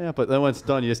snot. Yeah, but then when it's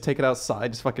done, you just take it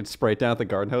outside, just fucking spray it down at the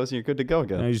garden hose, and you're good to go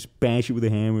And again. I just bash it with a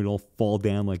hammer. It'll all fall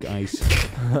down like ice.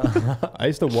 I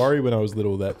used to worry when I was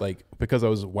little that like because I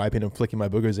was wiping and flicking my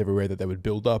boogers everywhere that they would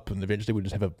build up and eventually would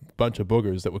just have a bunch of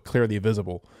boogers that were clearly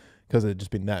visible because there'd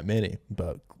just been that many.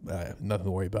 But nothing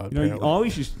to worry about. You know, you apparently.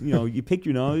 always just you pick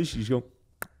your nose. You just go,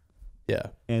 Yeah.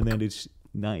 and then it's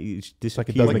It's It's like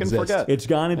it disappeared. doesn't Click and exist. forget. It's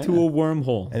gone into a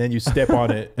wormhole. And then you step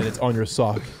on it, and it's on your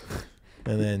sock,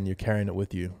 and then you're carrying it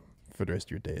with you for the rest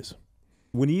of your days.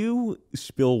 When you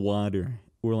spill water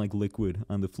or like liquid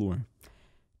on the floor,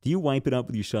 do you wipe it up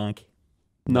with your sock?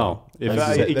 No. If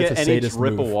That's you a get any sadist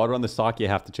drip of move. water on the sock, you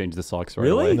have to change the socks right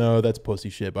Really? away. No, that's pussy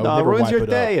shit. But I No, would it never ruins wipe your it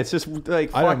day. Up. It's just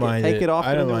like, I don't fuck mind it. Take it off.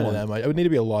 I don't and do mind it one. that much. I would need to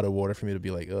be a lot of water for me to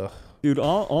be like, ugh. Dude,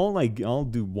 I'll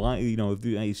do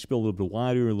if I spill a little bit of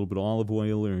water or a little bit of olive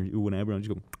oil or whatever, I'll just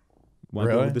go wipe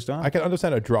it with the sock. I can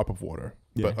understand a drop of water,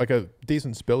 Yeah. but like a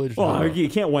decent spillage. Oh, no. you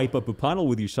can't wipe up a puddle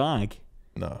with your sock.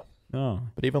 No. No,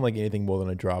 But even like anything more than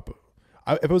a drop,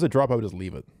 if it was a drop, I would just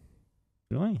leave it.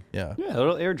 really? Yeah. Yeah,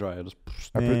 it'll air dry. It'll just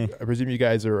Eh. I presume you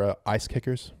guys are ice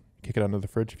kickers. Kick it under the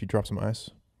fridge if you drop some ice.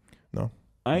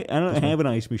 I don't have an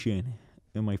ice machine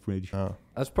in my fridge. Oh.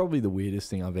 That's probably the weirdest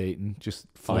thing I've eaten. Just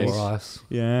floor Ice. ice.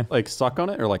 Yeah. like suck on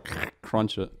it or like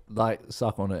crunch it. Like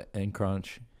suck on it and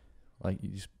crunch. Like you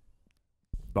just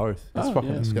both. That's Oh, fucking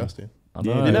yeah. disgusting. I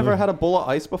Yeah, know. You never had a bowl of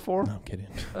ice before? No, I'm kidding.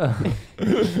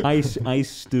 Ice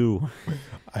stew.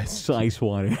 Ice, Ice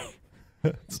water.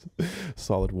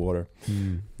 solid water.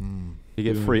 Mm. Mm. You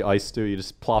get free ice stew. You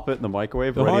just plop it in the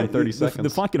microwave, The, ready in hard- 30 the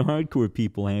seconds. fucking hardcore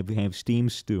people have steam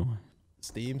stew.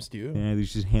 Steam stew, Yeah,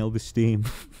 there's just hell the steam.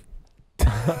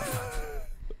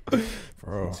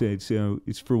 bro.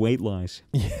 It's for weight loss.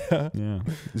 Yeah. Yeah.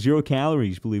 0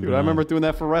 calories, believe it Dude, or I not. remember doing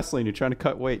that for wrestling. You're trying to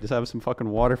cut weight. Just have some fucking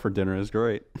water for dinner. It's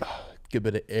great. Good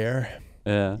bit of air.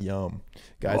 Yeah. Yum.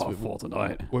 Guys, Oh, full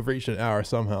tonight. we've reached an hour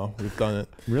somehow. We've done it.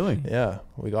 Really? Yeah,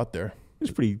 we got there.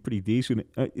 It's pretty decent.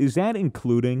 Is that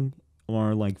including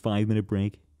our like 5-minute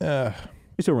break?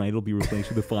 It's all right. It'll be replaced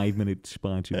with a 5-minute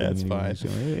sponsor. Yeah, it's thing anyway, fine. So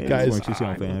it Guys, works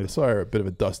itself out. sorry, a bit of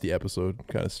a dusty episode,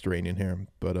 kind of straining here,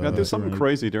 but Gotta do something right.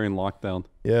 crazy during lockdown.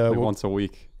 yeah, Like we're once a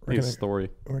week. we're Need a gonna- story.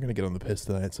 gonna get on the piss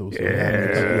tonight, so we'll see what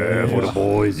happens. for the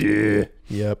boys, yeah.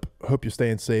 Yep. Hope you're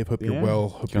staying safe. Hope Yeah. you're well.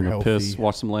 Hope Gonna you're healthy. piss,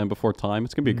 watch some Land Before Time.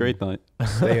 It's gonna be a great night.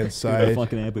 Stay Yeah, inside.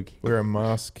 fucking epic. Wear a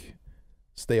mask.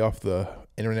 Stay off the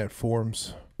internet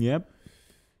forums. Yep.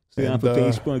 Stay And, off of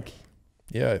Facebook.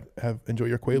 Yeah, enjoy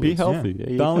your Quaaludes. Be healthy. There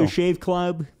you Dollar go. Shave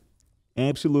Club.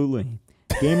 Absolutely.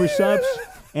 Gamer Subs.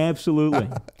 Absolutely.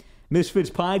 Misfits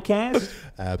Podcast.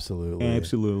 Absolutely.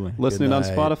 Absolutely. Listening on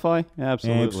Good night. Spotify?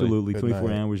 Absolutely. Absolutely. Good 24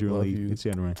 night. hours Love early, you.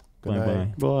 etc. Good Bye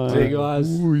night. bye. Bye. See you guys.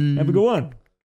 Have a good one.